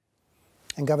 Thank you.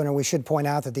 And Governor, we should point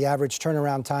out that the average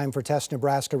turnaround time for Test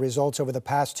Nebraska results over the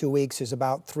past 2 weeks is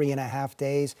about 3.5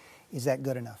 days. Is that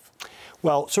good enough?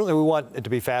 Well, certainly we want it to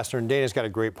be faster, and Dana's got a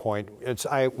great point.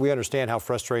 We understand how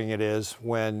frustrating it is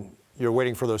when you're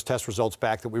waiting for those test results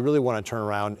back that we really want to turn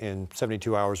around in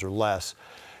 72 hours or less,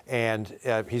 and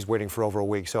he's waiting for over a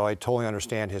week. So I totally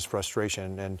understand his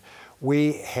frustration, and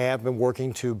we have been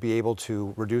working to be able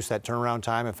to reduce that turnaround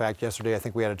time. In fact, yesterday I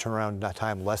think we had a turnaround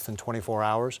time less than 24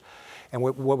 hours. And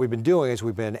what we've been doing is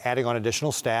we've been adding on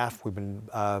additional staff. We've been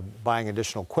buying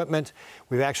additional equipment.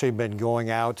 We've actually been going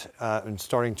out and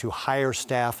starting to hire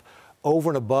staff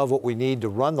over and above what we need to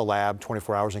run the lab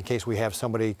 24 hours in case we have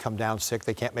somebody come down sick,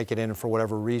 they can't make it in for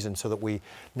whatever reason, so that we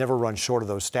never run short of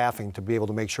those staffing to be able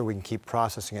to make sure we can keep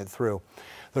processing it through.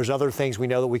 There's other things we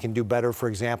know that we can do better. For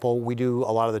example, we do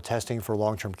a lot of the testing for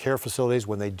long-term care facilities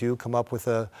when they do come up with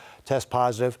a test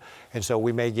positive, and so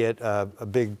we may get a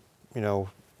big,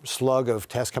 slug of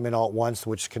tests come in all at once,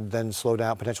 which can then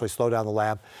potentially slow down the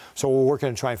lab. So we're working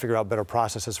to try and figure out better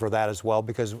processes for that as well,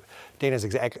 because Dana's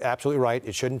absolutely right.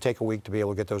 It shouldn't take a week to be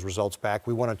able to get those results back.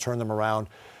 We want to turn them around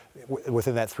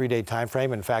within that 3-day time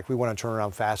frame. In fact, we want to turn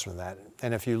around faster than that.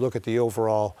 And if you look at the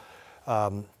overall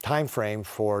time frame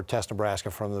for Test Nebraska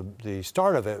from the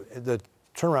start of it, the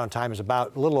turnaround time is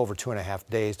about a little over 2.5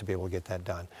 days to be able to get that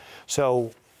done. So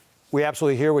we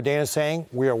absolutely hear what Dana's saying.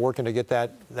 We are working to get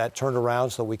that turned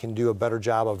around so that we can do a better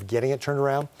job of getting it turned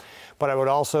around. But I would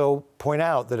also point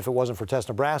out that if it wasn't for Test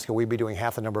Nebraska, we'd be doing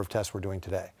half the number of tests we're doing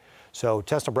today. So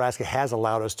Test Nebraska has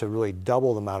allowed us to really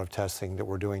double the amount of testing that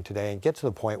we're doing today and get to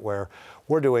the point where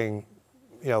we're doing,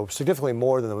 significantly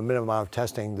more than the minimum amount of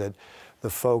testing that the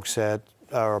folks at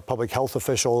our public health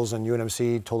officials and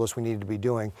UNMC told us we needed to be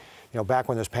doing. Back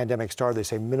when this pandemic started, they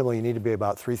say minimally you need to be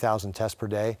about 3,000 tests per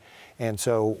day. And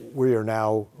so we are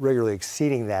now regularly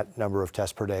exceeding that number of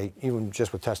tests per day, even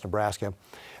just with Test Nebraska. And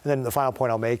then the final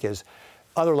point I'll make is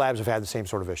other labs have had the same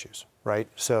sort of issues, right?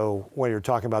 So when you're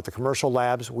talking about the commercial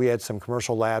labs, we had some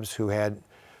commercial labs who had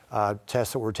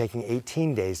tests that were taking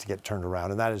 18 days to get turned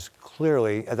around. And that is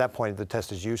clearly, at that point, the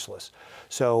test is useless.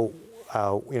 So,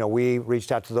 we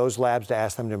reached out to those labs to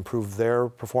ask them to improve their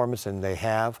performance, and they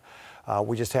have.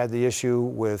 We just had the issue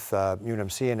with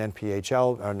UNMC and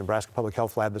NPHL, our Nebraska Public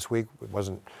Health Lab this week. It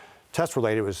wasn't test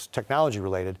related, it was technology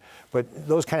related. But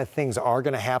those kind of things are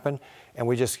going to happen, and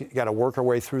we just got to work our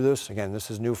way through this. Again,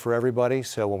 this is new for everybody,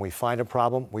 so when we find a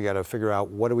problem, we got to figure out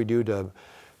what do we do to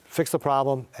fix the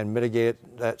problem and mitigate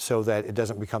it so that it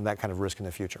doesn't become that kind of risk in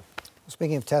the future.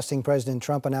 Speaking of testing, President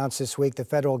Trump announced this week the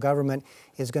federal government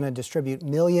is going to distribute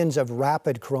millions of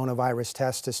rapid coronavirus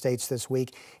tests to states this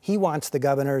week. He wants the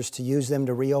governors to use them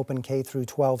to reopen K through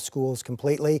 12 schools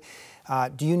completely.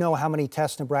 Do you know how many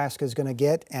tests Nebraska is going to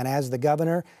get? And as the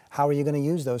governor, how are you going to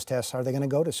use those tests? Are they going to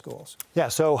go to schools? Yeah,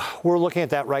 so we're looking at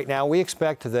that right now. We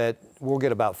expect that we'll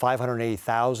get about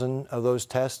 580,000 of those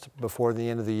tests before the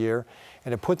end of the year.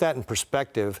 And to put that in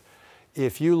perspective,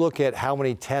 if you look at how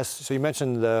many tests, so you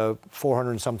mentioned the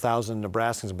 400 and some thousand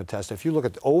Nebraskans have been tested. If you look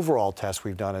at the overall tests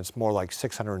we've done, it's more like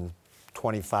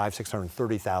 625,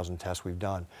 630,000 tests we've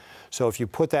done. So if you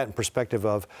put that in perspective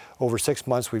of over 6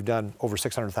 months, we've done over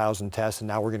 600,000 tests, and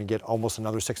now we're going to get almost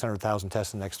another 600,000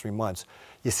 tests in the next 3 months.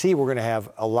 You see, we're going to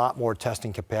have a lot more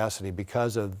testing capacity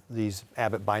because of these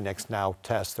Abbott BinaxNOW now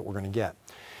tests that we're going to get.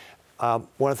 One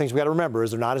of the things we got to remember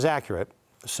is they're not as accurate.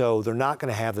 So they're not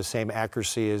going to have the same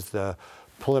accuracy as the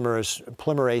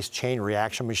polymerase chain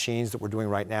reaction machines that we're doing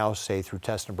right now, say through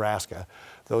Test Nebraska.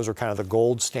 Those are kind of the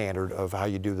gold standard of how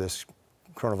you do this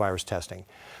coronavirus testing.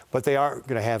 But they are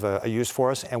going to have a use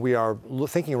for us, and we are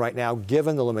thinking right now,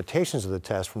 given the limitations of the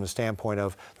test from the standpoint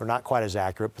of they're not quite as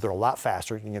accurate, but they're a lot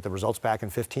faster. You can get the results back in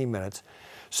 15 minutes.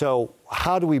 So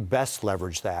how do we best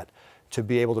leverage that to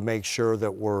be able to make sure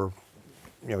that we're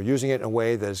using it in a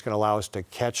way that is going to allow us to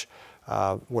catch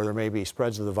where there may be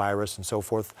spreads of the virus and so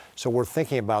forth. So we're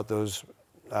thinking about those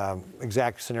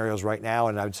exact scenarios right now,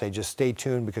 and I would say just stay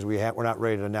tuned because we're not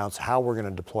ready to announce how we're going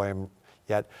to deploy them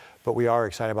yet, but we are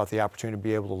excited about the opportunity to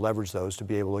be able to leverage those to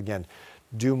be able to, again,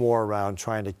 do more around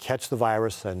trying to catch the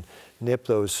virus and nip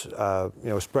those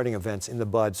spreading events in the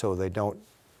bud so they don't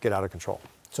get out of control.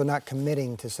 So not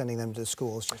committing to sending them to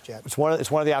schools just yet? It's one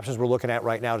of the options we're looking at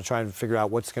right now to try and figure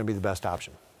out what's going to be the best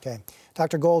option. Okay.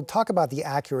 Dr. Gold, talk about the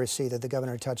accuracy that the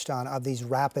governor touched on of these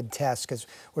rapid tests, because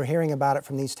we're hearing about it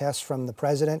from these tests from the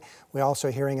president. We're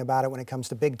also hearing about it when it comes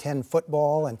to Big Ten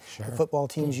football and the football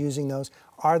teams using those.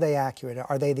 Are they accurate?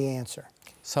 Are they the answer?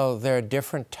 So there are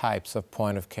different types of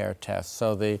point-of-care tests.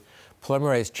 So the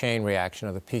polymerase chain reaction,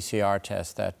 or the PCR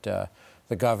test that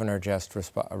the governor just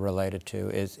related to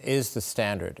is the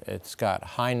standard. It's got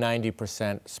high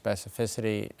 90%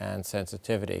 specificity and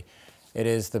sensitivity. It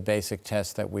is the basic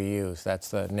test that we use.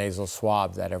 That's the nasal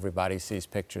swab that everybody sees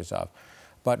pictures of.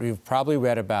 But we've probably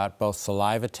read about both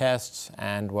saliva tests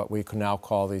and what we can now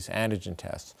call these antigen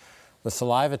tests. The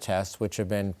saliva tests, which have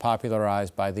been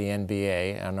popularized by the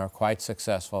NBA and are quite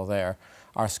successful there,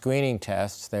 are screening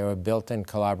tests. They were built in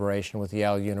collaboration with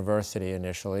Yale University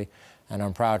initially, and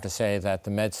I'm proud to say that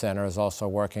the Med Center is also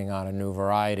working on a new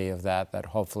variety of that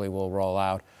hopefully will roll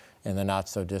out in the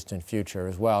not-so-distant future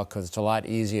as well, because it's a lot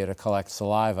easier to collect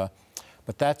saliva.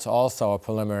 But that's also a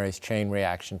polymerase chain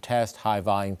reaction test,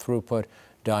 high-volume throughput,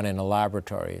 done in a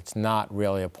laboratory. It's not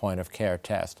really a point-of-care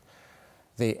test.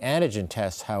 The antigen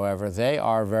tests, however, they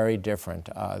are very different.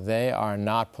 They are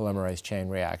not polymerase chain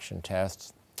reaction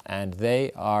tests, and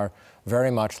they are very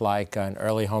much like an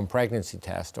early home pregnancy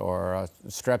test or a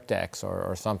strep dex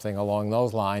or something along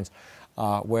those lines,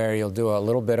 where you'll do a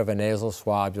little bit of a nasal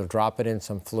swab, you'll drop it in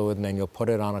some fluid, and then you'll put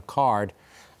it on a card,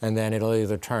 and then it'll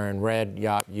either turn red,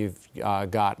 you've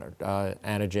got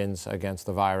antigens against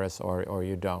the virus, or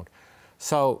you don't.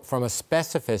 So from a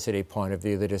specificity point of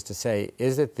view, that is to say,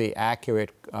 is it the accurate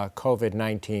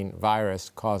COVID-19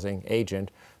 virus-causing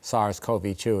agent,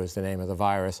 SARS-CoV-2 is the name of the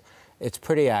virus, it's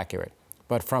pretty accurate.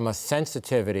 But from a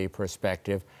sensitivity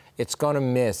perspective, it's going to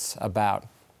miss about,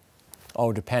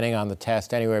 depending on the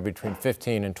test, anywhere between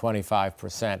 15 and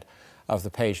 25% of the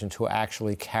patients who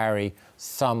actually carry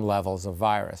some levels of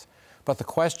virus. But the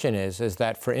question is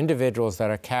that for individuals that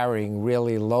are carrying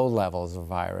really low levels of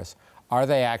virus, are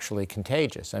they actually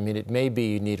contagious? I mean, it may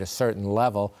be you need a certain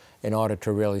level in order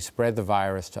to really spread the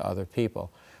virus to other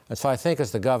people. And so I think,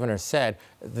 as the governor said,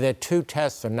 the two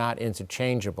tests are not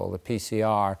interchangeable, the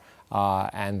PCR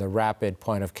and the rapid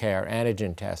point-of-care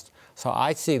antigen test. So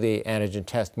I see the antigen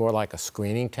test more like a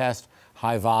screening test,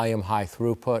 high volume, high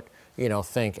throughput.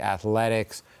 Think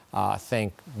athletics,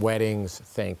 think weddings,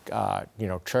 think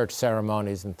church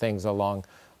ceremonies and things along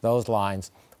those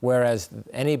lines. Whereas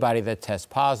anybody that tests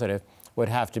positive would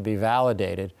have to be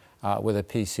validated with a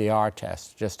PCR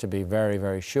test, just to be very,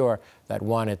 very sure that,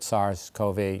 one, it's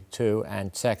SARS-CoV-2,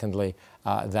 and secondly,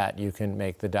 that you can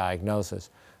make the diagnosis.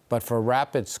 But for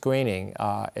rapid screening,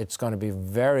 it's going to be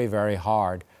very, very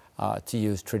hard to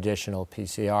use traditional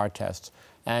PCR tests.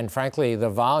 And frankly, the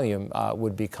volume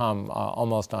would become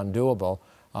almost undoable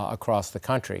across the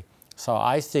country. So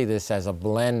I see this as a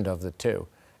blend of the two.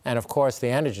 And of course, the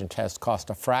antigen test cost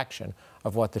a fraction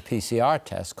of what the PCR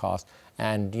test cost.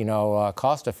 And, you know,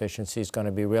 cost efficiency is going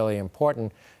to be really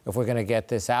important if we're going to get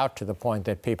this out to the point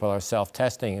that people are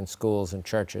self-testing in schools and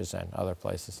churches and other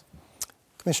places.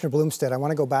 Commissioner Blomstedt, I want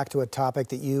to go back to a topic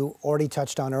that you already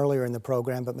touched on earlier in the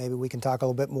program, but maybe we can talk a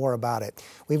little bit more about it.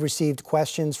 We've received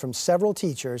questions from several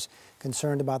teachers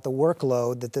concerned about the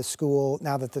workload that the school,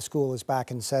 now that the school is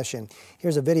back in session.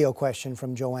 Here's a video question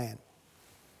from Joanne.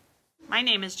 My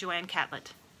name is Joanne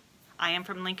Catlett. I am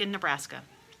from Lincoln, Nebraska.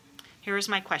 Here is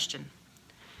my question.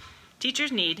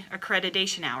 Teachers need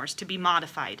accreditation hours to be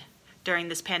modified during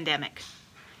this pandemic.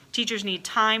 Teachers need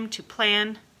time to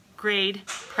plan, grade,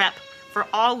 prep for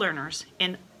all learners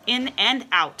in and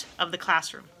out of the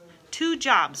classroom. 2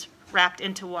 jobs wrapped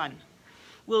into one.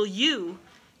 Will you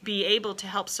be able to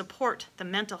help support the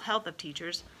mental health of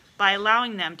teachers by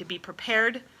allowing them to be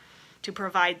prepared to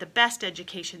provide the best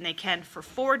education they can for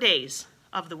 4 days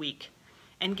of the week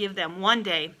and give them 1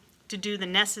 day to do the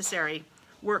necessary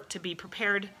work to be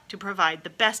prepared to provide the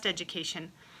best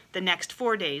education the next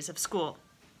 4 days of school?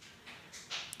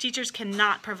 Teachers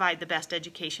cannot provide the best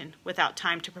education without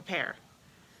time to prepare.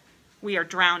 We are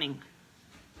drowning.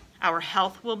 Our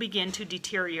health will begin to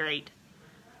deteriorate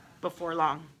before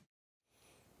long.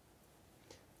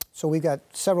 So we've got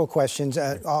several questions.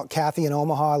 Kathy in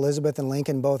Omaha, Elizabeth in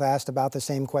Lincoln both asked about the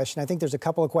same question. I think there's a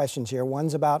couple of questions here.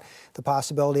 One's about the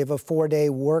possibility of a 4-day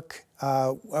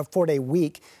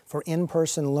week for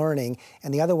in-person learning,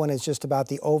 and the other one is just about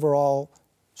the overall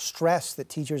stress that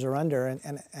teachers are under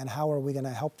and how are we going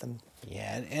to help them?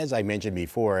 Yeah, and as I mentioned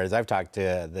before, as I've talked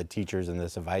to the teachers in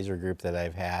this advisory group that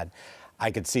I've had, I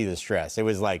could see the stress. It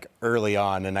was like early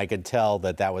on, and I could tell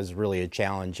that that was really a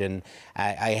challenge. And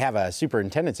I have a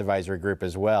superintendent's advisory group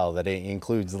as well that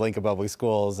includes Lincoln Public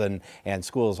Schools and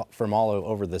schools from all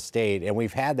over the state. And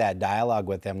we've had that dialogue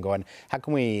with them going, how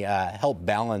can we help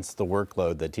balance the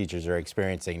workload that teachers are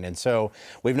experiencing? And so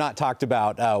we've not talked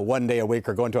about 1 day a week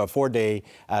or going to a 4-day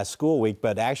school week,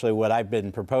 but actually what I've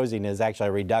been proposing is actually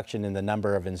a reduction in the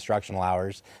number of instructional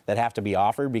hours that have to be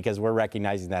offered because we're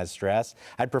recognizing that stress.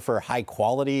 I'd prefer high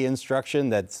quality instruction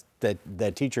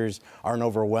that teachers aren't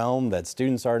overwhelmed, that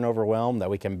students aren't overwhelmed, that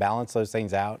we can balance those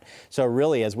things out. So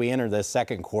really, as we enter the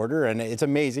second quarter, and it's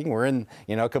amazing, we're in,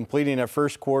 completing a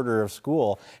first quarter of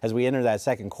school. As we enter that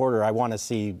second quarter, I want to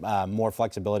see more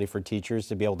flexibility for teachers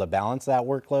to be able to balance that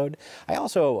workload.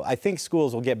 I think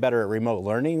schools will get better at remote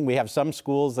learning. We have some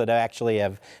schools that actually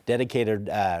have dedicated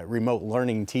remote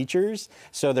learning teachers,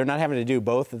 so they're not having to do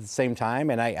both at the same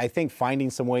time. And I think finding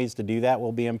some ways to do that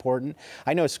will be important.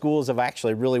 I know schools have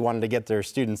actually really wanted to get their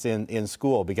students in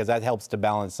school because that helps to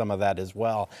balance some of that as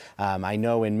well. I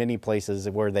know in many places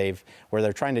where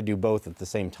they're trying to do both at the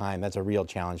same time, that's a real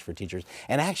challenge for teachers.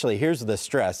 And actually, here's the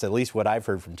stress, at least what I've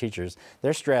heard from teachers.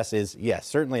 Their stress is, yes,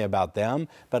 certainly about them,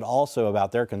 but also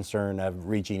about their concern of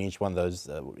reaching each one of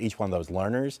those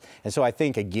learners. And so I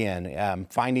think, again,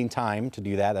 finding time to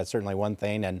do that, that's certainly one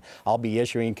thing. And I'll be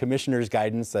issuing commissioner's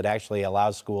guidance that actually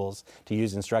allows schools to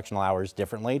use instructional hours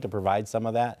differently to provide some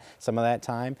of that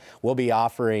time. We'll be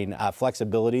offering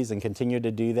flexibilities and continue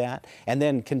to do that, and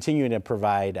then continuing to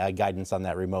provide guidance on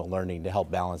that remote learning to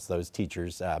help balance those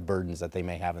teachers' burdens that they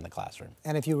may have in the classroom.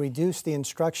 And if you reduce the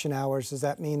instruction hours, does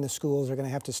that mean the schools are going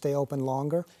to have to stay open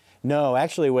longer? No,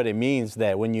 actually what it means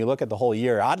that when you look at the whole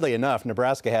year, oddly enough,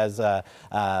 Nebraska has a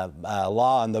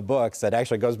law on the books that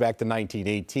actually goes back to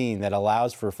 1918 that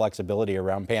allows for flexibility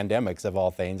around pandemics of all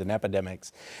things and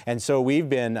epidemics. And so we've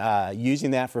been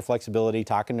using that for flexibility,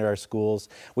 talking to our schools.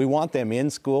 We want them in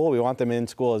school. We want them in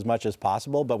school as much as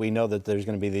possible, but we know that there's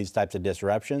going to be these types of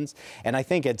disruptions. And I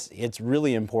think it's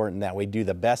really important that we do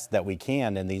the best that we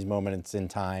can in these moments in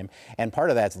time. And part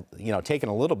of that's,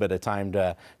 taking a little bit of time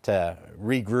to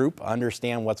regroup,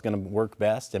 understand what's going to work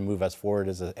best and move us forward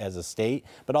as a state,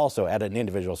 but also at an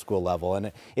individual school level.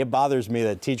 And it bothers me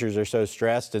that teachers are so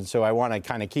stressed, and so I want to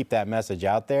kind of keep that message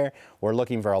out there. We're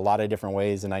looking for a lot of different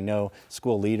ways, and I know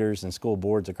school leaders and school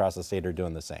boards across the state are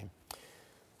doing the same.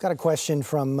 Got a question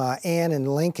from Ann in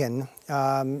Lincoln.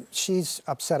 She's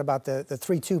upset about the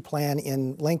 3-2 plan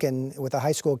in Lincoln with the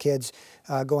high school kids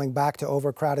going back to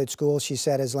overcrowded schools. She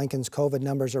said as Lincoln's COVID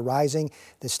numbers are rising,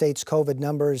 the state's COVID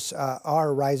numbers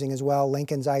are rising as well.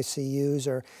 Lincoln's ICUs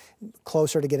are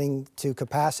closer to getting to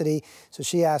capacity. So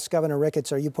she asked Governor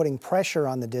Ricketts, are you putting pressure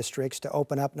on the districts to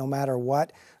open up no matter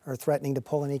what, or threatening to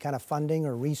pull any kind of funding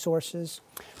or resources?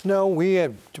 No, we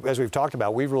have, as we've talked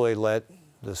about, we've really let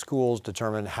the schools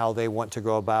determine how they want to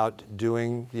go about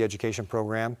doing the education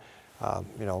program.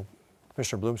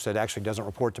 Commissioner Blomstedt actually doesn't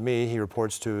report to me. He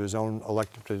reports to his own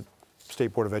elected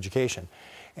State Board of Education.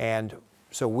 And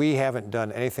So we haven't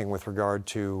done anything with regard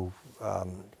to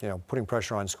putting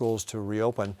pressure on schools to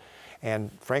reopen.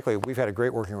 And frankly, we've had a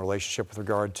great working relationship with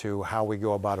regard to how we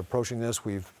go about approaching this.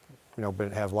 We've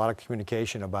have a lot of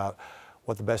communication about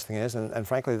what the best thing is. And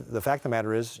frankly, the fact of the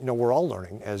matter is, we're all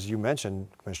learning, as you mentioned,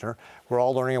 Commissioner, we're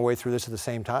all learning our way through this at the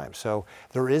same time. So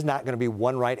there is not going to be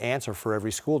one right answer for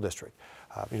every school district.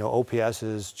 OPS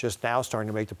is just now starting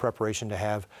to make the preparation to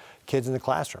have kids in the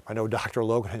classroom. I know Dr.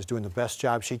 Logan is doing the best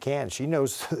job she can. She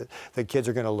knows that kids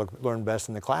are going to learn best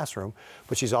in the classroom,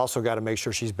 but she's also got to make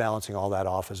sure she's balancing all that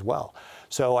off as well.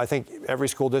 So I think every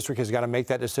school district has got to make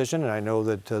that decision, and I know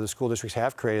that the school districts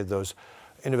have created those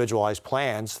individualized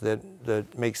plans that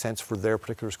make sense for their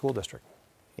particular school district.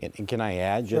 And can I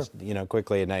add just,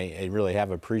 quickly, and I really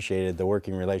have appreciated the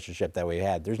working relationship that we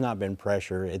had. There's not been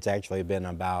pressure. It's actually been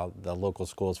about the local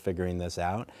schools figuring this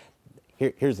out.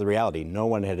 Here's the reality. No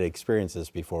one had experienced this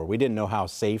before. We didn't know how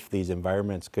safe these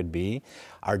environments could be.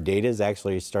 Our data is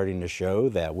actually starting to show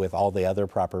that with all the other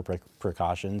proper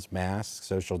precautions, masks,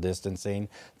 social distancing,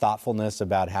 thoughtfulness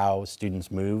about how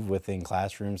students move within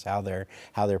classrooms, how they're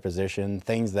positioned,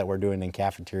 things that we're doing in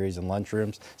cafeterias and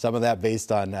lunchrooms, some of that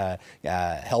based on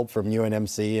help from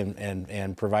UNMC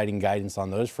and providing guidance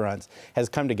on those fronts, has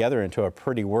come together into a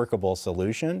pretty workable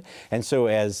solution. And so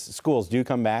as schools do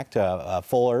come back to a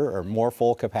fuller or more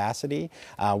full capacity,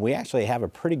 we actually have a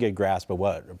pretty good grasp of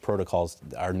what protocols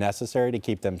are necessary to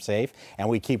keep them safe, and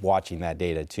we keep watching that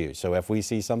data too. So if we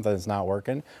see something that's not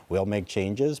working, we'll make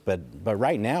changes, but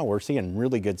right now we're seeing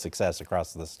really good success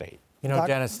across the state.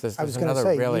 Dennis, there's another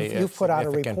really you've put out a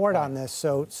report on this,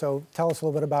 so tell us a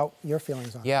little bit about your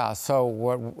feelings on it. Yeah,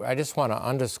 so I just want to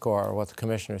underscore what the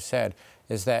Commissioner said,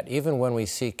 is that even when we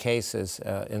see cases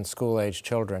in school-age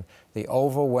children, the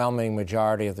overwhelming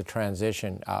majority of the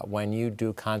transition, when you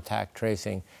do contact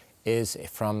tracing, is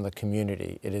from the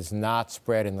community. It is not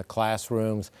spread in the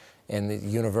classrooms, in the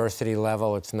university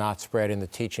level. It's not spread in the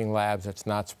teaching labs. It's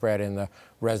not spread in the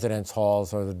residence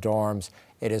halls or the dorms.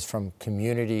 It is from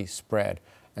community spread.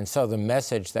 And so the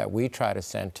message that we try to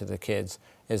send to the kids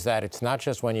is that it's not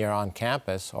just when you're on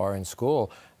campus or in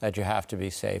school that you have to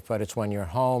be safe, but it's when you're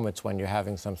home, it's when you're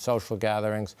having some social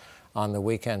gatherings on the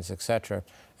weekends, etc.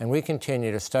 And we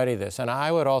continue to study this. And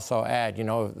I would also add,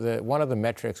 one of the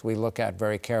metrics we look at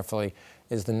very carefully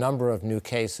is the number of new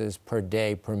cases per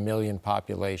day per million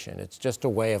population. It's just a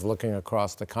way of looking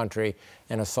across the country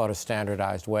in a sort of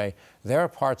standardized way. There are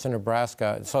parts in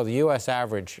Nebraska, so the U.S.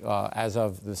 average as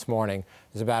of this morning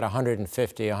is about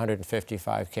 150,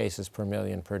 155 cases per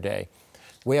million per day.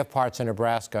 We have parts in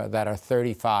Nebraska that are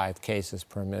 35 cases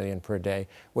per million per day.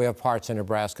 We have parts in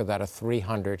Nebraska that are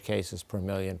 300 cases per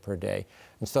million per day.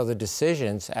 And so the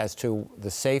decisions as to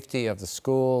the safety of the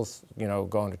schools,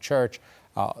 going to church,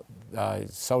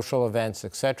 social events,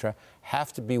 etc.,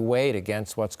 have to be weighed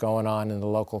against what's going on in the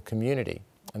local community.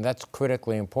 And that's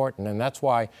critically important. And that's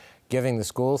why giving the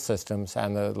school systems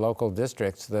and the local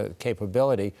districts the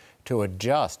capability to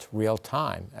adjust real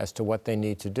time as to what they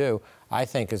need to do, I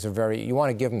think is you want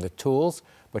to give them the tools,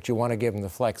 but you want to give them the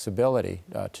flexibility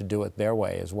to do it their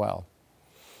way as well.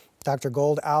 Dr.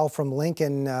 Gold, Al from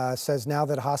Lincoln says now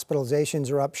that hospitalizations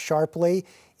are up sharply,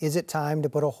 is it time to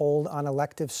put a hold on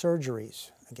elective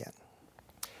surgeries again?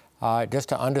 Just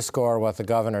to underscore what the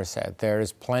governor said, there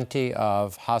is plenty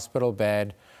of hospital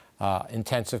bed,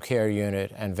 intensive care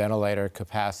unit, and ventilator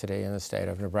capacity in the state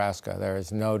of Nebraska. There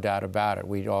is no doubt about it.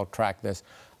 We all track this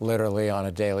literally on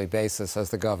a daily basis, as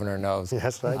the governor knows.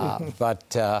 Yes, I do.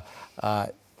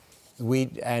 But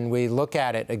we look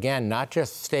at it, again, not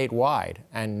just statewide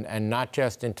and not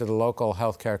just into the local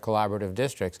healthcare collaborative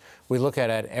districts. We look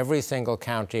at it every single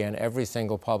county and every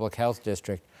single public health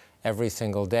district every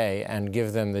single day and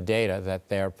give them the data that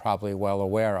they're probably well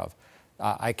aware of.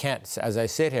 I can't, as I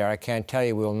sit here, I can't tell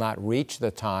you we will not reach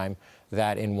the time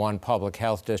that in one public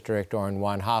health district or in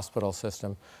one hospital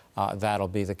system that'll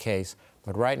be the case.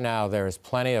 But right now there is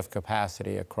plenty of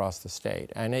capacity across the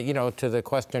state. And to the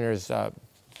questioner's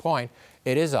point,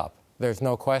 it is up. There's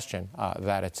no question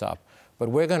that it's up. But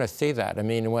we're going to see that. I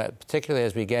mean, particularly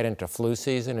as we get into flu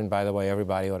season, and by the way,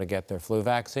 everybody ought to get their flu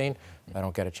vaccine. I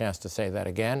don't get a chance to say that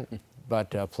again, but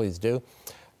please do.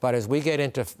 But as we get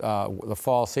into the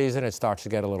fall season, it starts to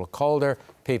get a little colder.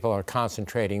 People are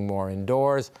concentrating more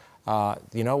indoors.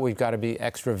 We've got to be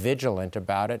extra vigilant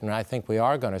about it, and I think we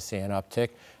are going to see an uptick,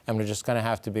 and we're just going to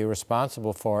have to be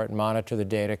responsible for it, monitor the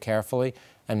data carefully,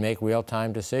 and make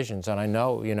real-time decisions. And I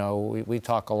know, we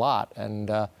talk a lot,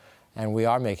 and we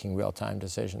are making real-time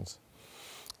decisions.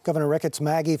 Governor Ricketts,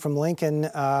 Maggie from Lincoln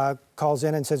calls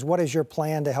in and says, what is your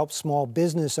plan to help small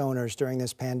business owners during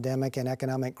this pandemic and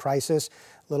economic crisis?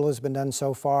 Little has been done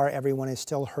so far. Everyone is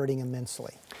still hurting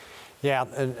immensely. Yeah,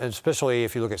 and especially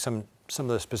if you look at some of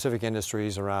the specific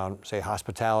industries around, say,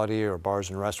 hospitality or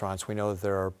bars and restaurants, we know that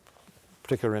there are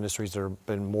particular industries that have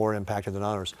been more impacted than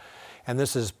others. And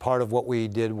this is part of what we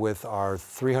did with our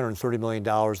 $330 million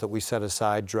that we set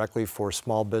aside directly for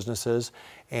small businesses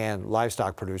and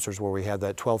livestock producers, where we had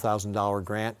that $12,000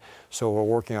 grant. So we're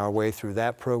working our way through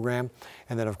that program.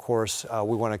 And then, of course,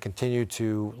 we want to continue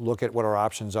to look at what our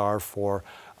options are for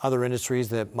other industries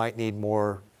that might need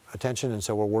more attention. And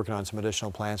so we're working on some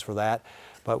additional plans for that.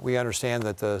 But we understand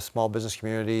that the small business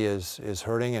community is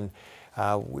hurting, and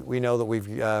we know that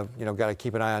we've got to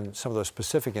keep an eye on some of those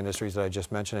specific industries that I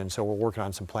just mentioned, and so we're working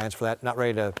on some plans for that. Not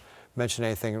ready to mention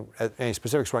any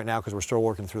specifics right now because we're still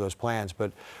working through those plans,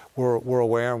 but we're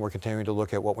aware and we're continuing to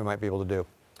look at what we might be able to do.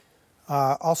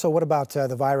 Also, what about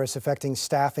the virus affecting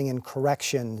staffing and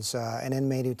corrections? An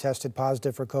inmate who tested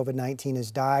positive for COVID-19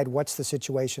 has died. What's the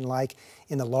situation like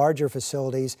in the larger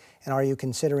facilities, and are you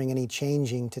considering any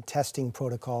changing to testing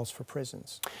protocols for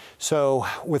prisons? So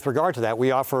with regard to that,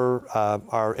 we offer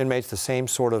our inmates the same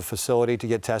sort of facility to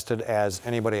get tested as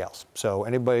anybody else. So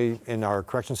anybody in our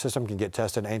correction system can get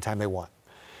tested anytime they want.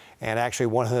 And actually,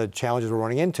 one of the challenges we're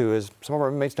running into is some of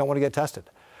our inmates don't want to get tested,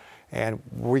 and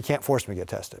we can't force them to get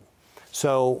tested.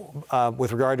 So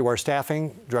with regard to our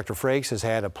staffing, Director Frakes has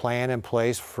had a plan in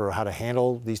place for how to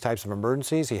handle these types of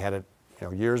emergencies. He had it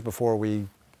years before we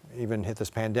even hit this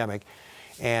pandemic.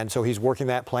 And so he's working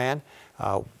that plan.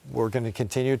 We're going to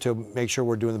continue to make sure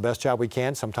we're doing the best job we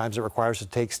can. Sometimes it requires us to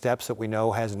take steps that we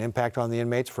know has an impact on the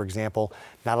inmates. For example,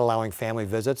 not allowing family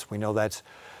visits. We know that's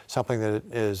something that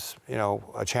is,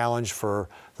 a challenge for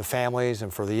the families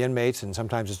and for the inmates, and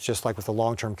sometimes it's just like with the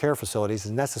long-term care facilities,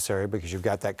 is necessary because you've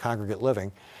got that congregate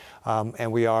living.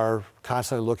 And we are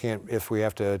constantly looking at if we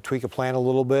have to tweak a plan a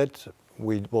little bit,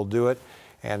 we will do it.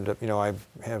 And I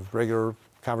have regular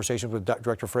conversations with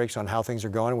Director Frakes on how things are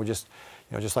going. We just,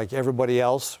 just like everybody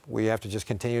else, we have to just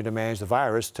continue to manage the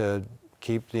virus to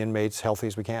keep the inmates healthy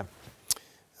as we can.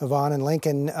 Yvonne in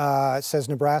Lincoln says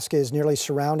Nebraska is nearly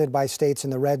surrounded by states in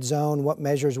the red zone. What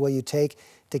measures will you take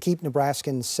to keep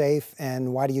Nebraskans safe,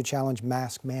 and why do you challenge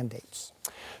mask mandates?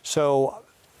 So,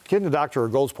 getting to Dr.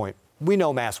 Gold's point, we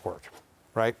know masks work,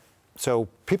 right? So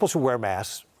people should wear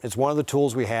masks. It's one of the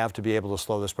tools we have to be able to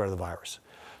slow the spread of the virus.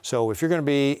 So if you're going to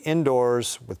be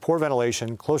indoors with poor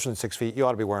ventilation, closer than 6 feet, you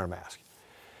ought to be wearing a mask.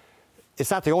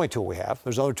 It's not the only tool we have.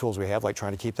 There's other tools we have, like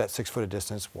trying to keep that 6 foot of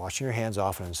distance, washing your hands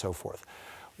often, and so forth.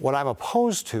 What I'm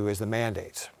opposed to is the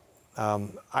mandates.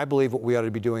 I believe what we ought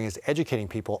to be doing is educating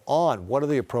people on what are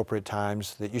the appropriate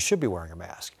times that you should be wearing a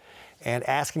mask, and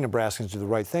asking Nebraskans to do the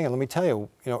right thing. And let me tell you,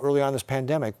 early on in this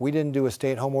pandemic, we didn't do a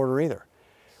stay-at-home order either.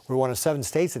 We were one of 7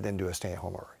 states that didn't do a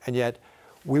stay-at-home order, and yet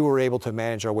we were able to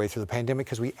manage our way through the pandemic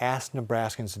because we asked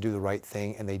Nebraskans to do the right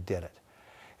thing, and they did it.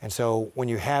 And so when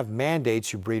you have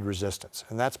mandates, you breed resistance.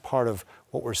 And that's part of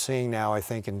what we're seeing now, I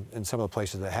think, in some of the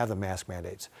places that have the mask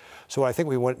mandates. So what I think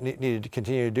we need to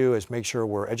continue to do is make sure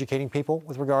we're educating people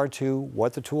with regard to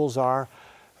what the tools are.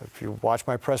 If you watch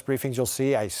my press briefings, you'll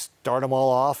see I start them all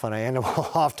off and I end them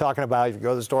all off talking about if you go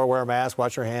to the store, wear a mask,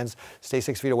 wash your hands, stay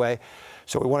 6 feet away.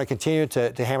 So we want to continue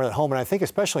to hammer that home. And I think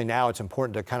especially now it's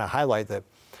important to kind of highlight that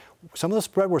some of the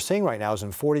spread we're seeing right now is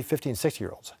in 40, 50, and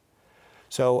 60-year-olds.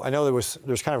 So I know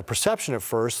there's kind of a perception at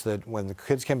first that when the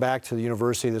kids came back to the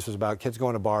university, this was about kids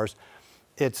going to bars.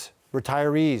 It's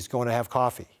retirees going to have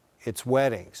coffee. It's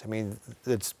weddings. I mean,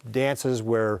 it's dances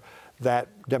where that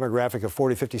demographic of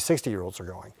 40, 50, 60-year-olds are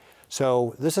going.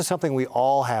 So this is something we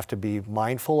all have to be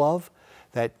mindful of,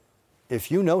 that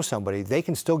if you know somebody, they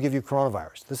can still give you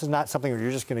coronavirus. This is not something where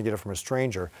you're just going to get it from a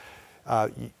stranger.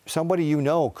 Somebody you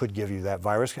know could give you that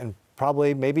virus, and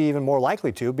probably maybe even more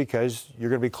likely to, because you're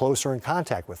going to be closer in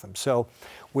contact with them. So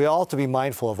we all have to be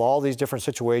mindful of all these different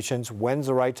situations. When's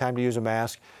the right time to use a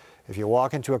mask? If you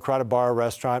walk into a crowded bar or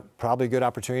restaurant, probably a good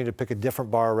opportunity to pick a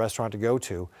different bar or restaurant to go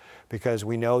to, because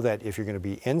we know that if you're going to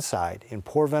be inside, in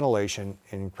poor ventilation,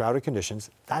 in crowded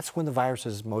conditions, that's when the virus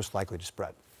is most likely to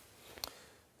spread.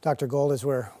 Dr. Gold, as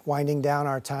we're winding down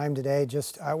our time today,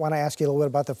 I want to ask you a little bit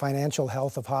about the financial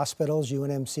health of hospitals.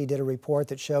 UNMC did a report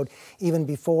that showed even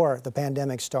before the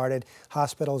pandemic started,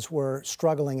 hospitals were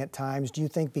struggling at times. Do you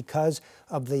think because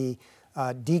of the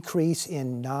decrease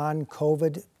in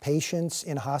non-COVID patients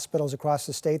in hospitals across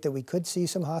the state that we could see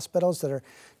some hospitals that are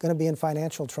going to be in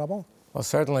financial trouble? Well,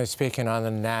 certainly speaking on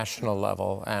the national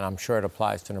level, and I'm sure it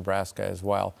applies to Nebraska as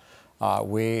well,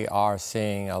 we are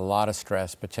seeing a lot of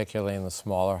stress, particularly in the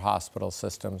smaller hospital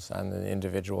systems and the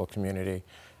individual community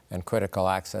and critical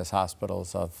access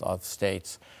hospitals of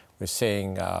states. We're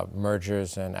seeing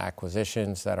mergers and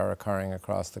acquisitions that are occurring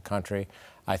across the country.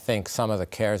 I think some of the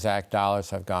CARES Act dollars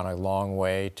have gone a long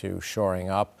way to shoring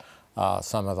up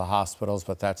some of the hospitals,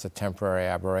 but that's a temporary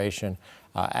aberration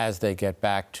as they get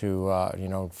back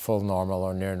to full normal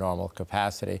or near normal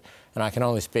capacity. And I can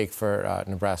only speak for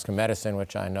Nebraska Medicine,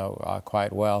 which I know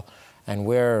quite well, and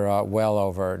we're well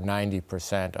over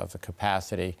 90% of the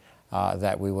capacity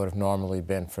that we would have normally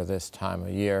been for this time of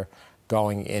year,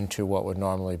 going into what would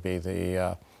normally be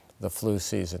the flu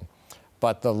season.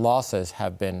 But the losses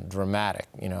have been dramatic.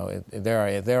 You know,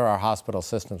 there are hospital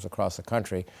systems across the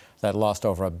country that lost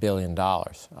over $1 billion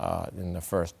in the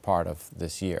first part of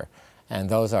this year, and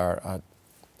those are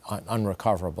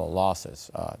unrecoverable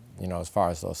losses. As far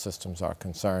as those systems are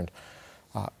concerned.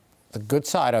 The good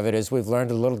side of it is we've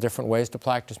learned a little different ways to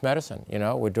practice medicine. You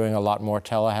know, we're doing a lot more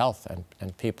telehealth,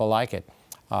 and people like it.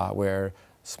 We're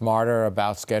smarter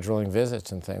about scheduling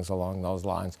visits and things along those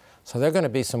lines. So there are going to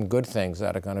be some good things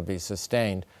that are going to be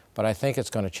sustained, but I think it's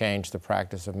going to change the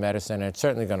practice of medicine, and it's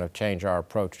certainly going to change our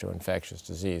approach to infectious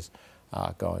disease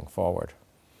going forward.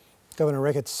 Governor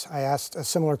Ricketts, I asked a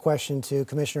similar question to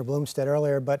Commissioner Blomstedt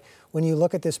earlier, but when you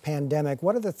look at this pandemic,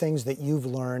 what are the things that you've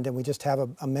learned, and we just have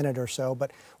a minute or so,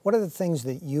 but what are the things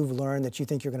that you've learned that you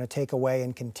think you're going to take away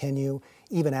and continue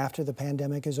even after the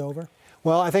pandemic is over?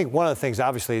 Well, I think one of the things,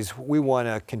 obviously, is we want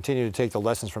to continue to take the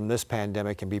lessons from this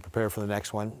pandemic and be prepared for the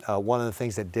next one. One of the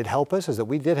things that did help us is that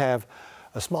we did have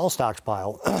a small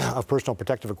stockpile of personal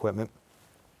protective equipment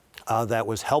that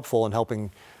was helpful in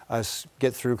helping us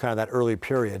get through kind of that early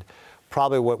period.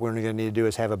 Probably what we're going to need to do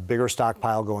is have a bigger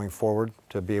stockpile going forward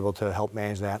to be able to help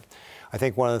manage that. I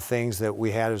think one of the things that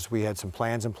we had is we had some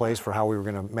plans in place for how we were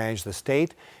going to manage the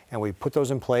state, and we put those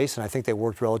in place, and I think they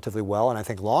worked relatively well. And I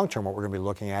think long-term what we're going to be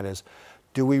looking at is,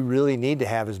 do we really need to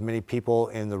have as many people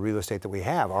in the real estate that we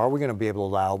have? Are we going to be able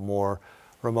to allow more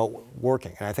remote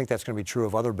working? And I think that's going to be true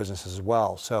of other businesses as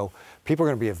well. So people are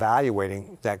going to be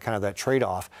evaluating that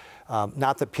trade-off.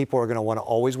 Not that people are going to want to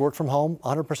always work from home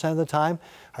 100% of the time.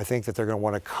 I think that they're going to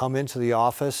want to come into the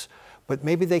office, but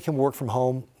maybe they can work from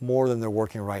home more than they're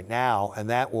working right now, and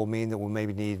that will mean that we'll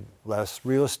maybe need less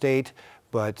real estate,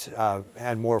 but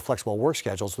and more flexible work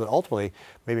schedules that ultimately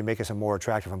maybe make us a more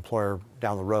attractive employer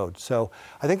down the road. So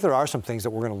I think there are some things that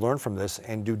we're going to learn from this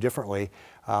and do differently.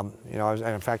 And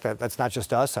in fact, that's not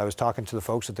just us. I was talking to the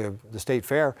folks at the state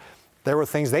fair. There were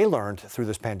things they learned through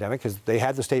this pandemic because they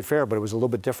had the state fair, but it was a little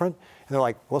bit different. And they're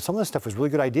like, well, some of this stuff was really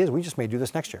good ideas. We just may do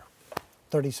this next year.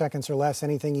 30 seconds or less,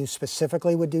 anything you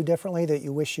specifically would do differently that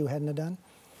you wish you hadn't have done?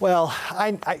 Well,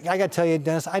 I got to tell you,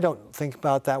 Dennis, I don't think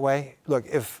about it that way. Look,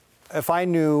 if I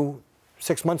knew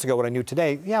 6 months ago what I knew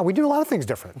today, yeah, we do a lot of things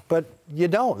different, but you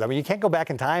don't. I mean, you can't go back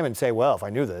in time and say, well, if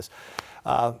I knew this.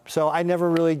 So I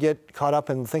never really get caught up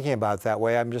in thinking about it that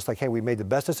way. I'm just like, hey, we made the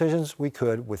best decisions we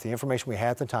could with the information we had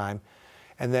at the time.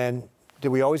 And then, did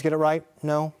we always get it right?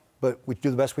 No, but we do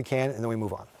the best we can, and then we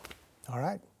move on. All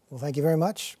right. Well, thank you very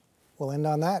much. We'll end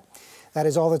on that. That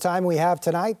is all the time we have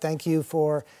tonight. Thank you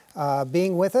for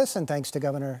being with us, and thanks to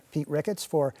Governor Pete Ricketts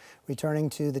for returning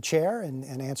to the chair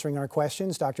and answering our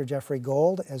questions. Dr. Jeffrey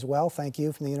Gold as well, thank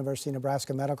you, from the University of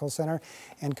Nebraska Medical Center,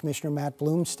 and Commissioner Matt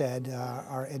Blomstedt,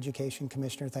 our Education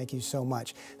Commissioner. Thank you so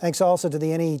much. Thanks also to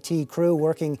the NET crew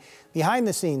working behind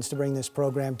the scenes to bring this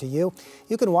program to you.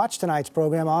 You can watch tonight's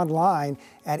program online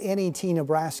at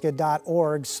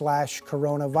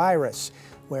netnebraska.org/coronavirus,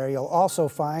 where you'll also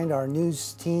find our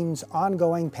news team's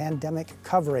ongoing pandemic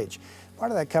coverage.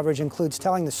 Part of that coverage includes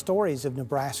telling the stories of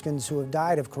Nebraskans who have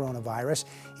died of coronavirus.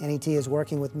 NET is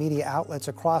working with media outlets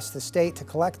across the state to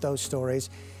collect those stories.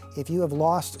 If you have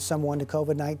lost someone to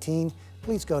COVID-19,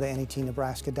 please go to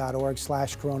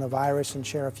netnebraska.org/coronavirus and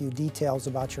share a few details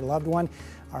about your loved one.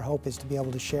 Our hope is to be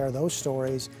able to share those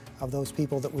stories of those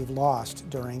people that we've lost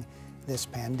during this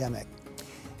pandemic.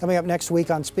 Coming up next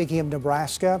week on Speaking of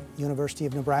Nebraska, University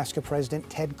of Nebraska President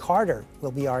Ted Carter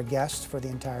will be our guest for the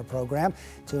entire program.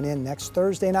 Tune in next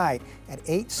Thursday night at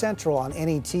 8 Central on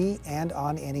NET and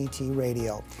on NET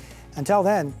Radio. Until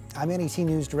then, I'm NET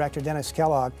News Director Dennis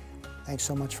Kellogg. Thanks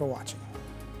so much for watching.